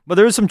 But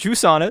there is some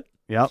juice on it.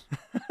 Yep.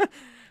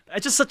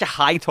 It's just such a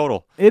high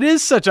total. It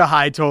is such a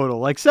high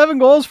total. 7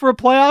 goals for a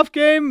playoff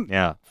game?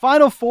 Yeah.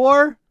 Final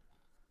 4?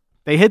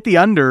 They hit the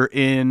under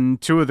in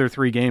 2 of their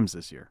 3 games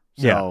this year.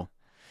 So,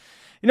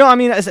 to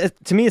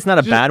me, it's not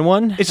a bad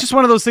one. It's just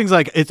one of those things.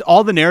 It's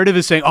all the narrative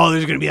is saying, "Oh,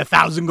 there's going to be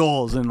 1,000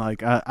 goals," and I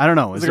don't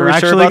know. Is there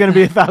actually going to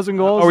be 1,000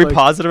 goals? Are we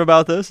positive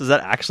about this? Is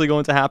that actually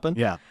going to happen?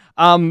 Yeah.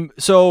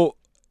 So,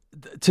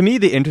 to me,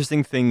 the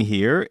interesting thing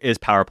here is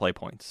power play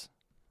points.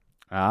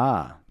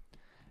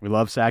 We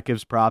love Sack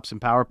gives props and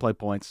power play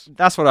points.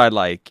 That's what I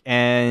like.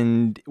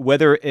 And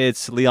whether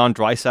it's Leon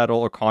Draisaitl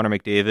or Connor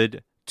McDavid,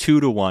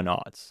 2-1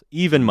 odds,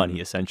 even money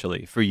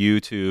essentially, for you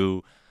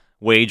to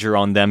wager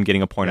on them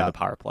getting a point on the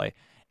power play.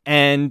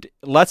 And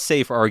let's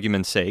say for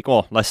argument's sake,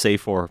 let's say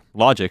for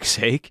logic's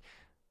sake,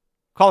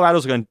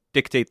 Colorado's going to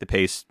dictate the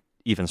pace,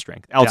 even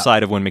strength,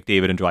 outside of when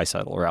McDavid and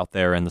Draisaitl are out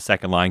there, and the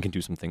second line can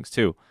do some things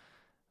too.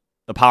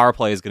 The power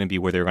play is going to be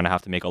where they're going to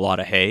have to make a lot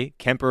of hay.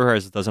 Kemper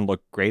doesn't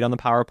look great on the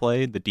power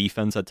play. The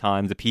defense at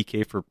times, the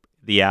PK for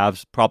the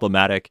Avs,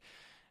 problematic.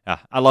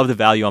 I love the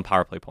value on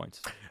power play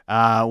points.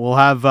 We'll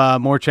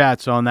have more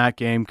chats on that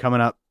game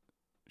coming up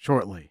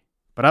shortly.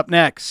 But up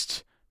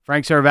next,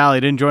 Frank Saravalli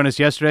didn't join us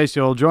yesterday,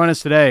 so he'll join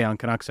us today on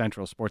Canuck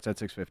Central, Sportsnet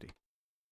 650.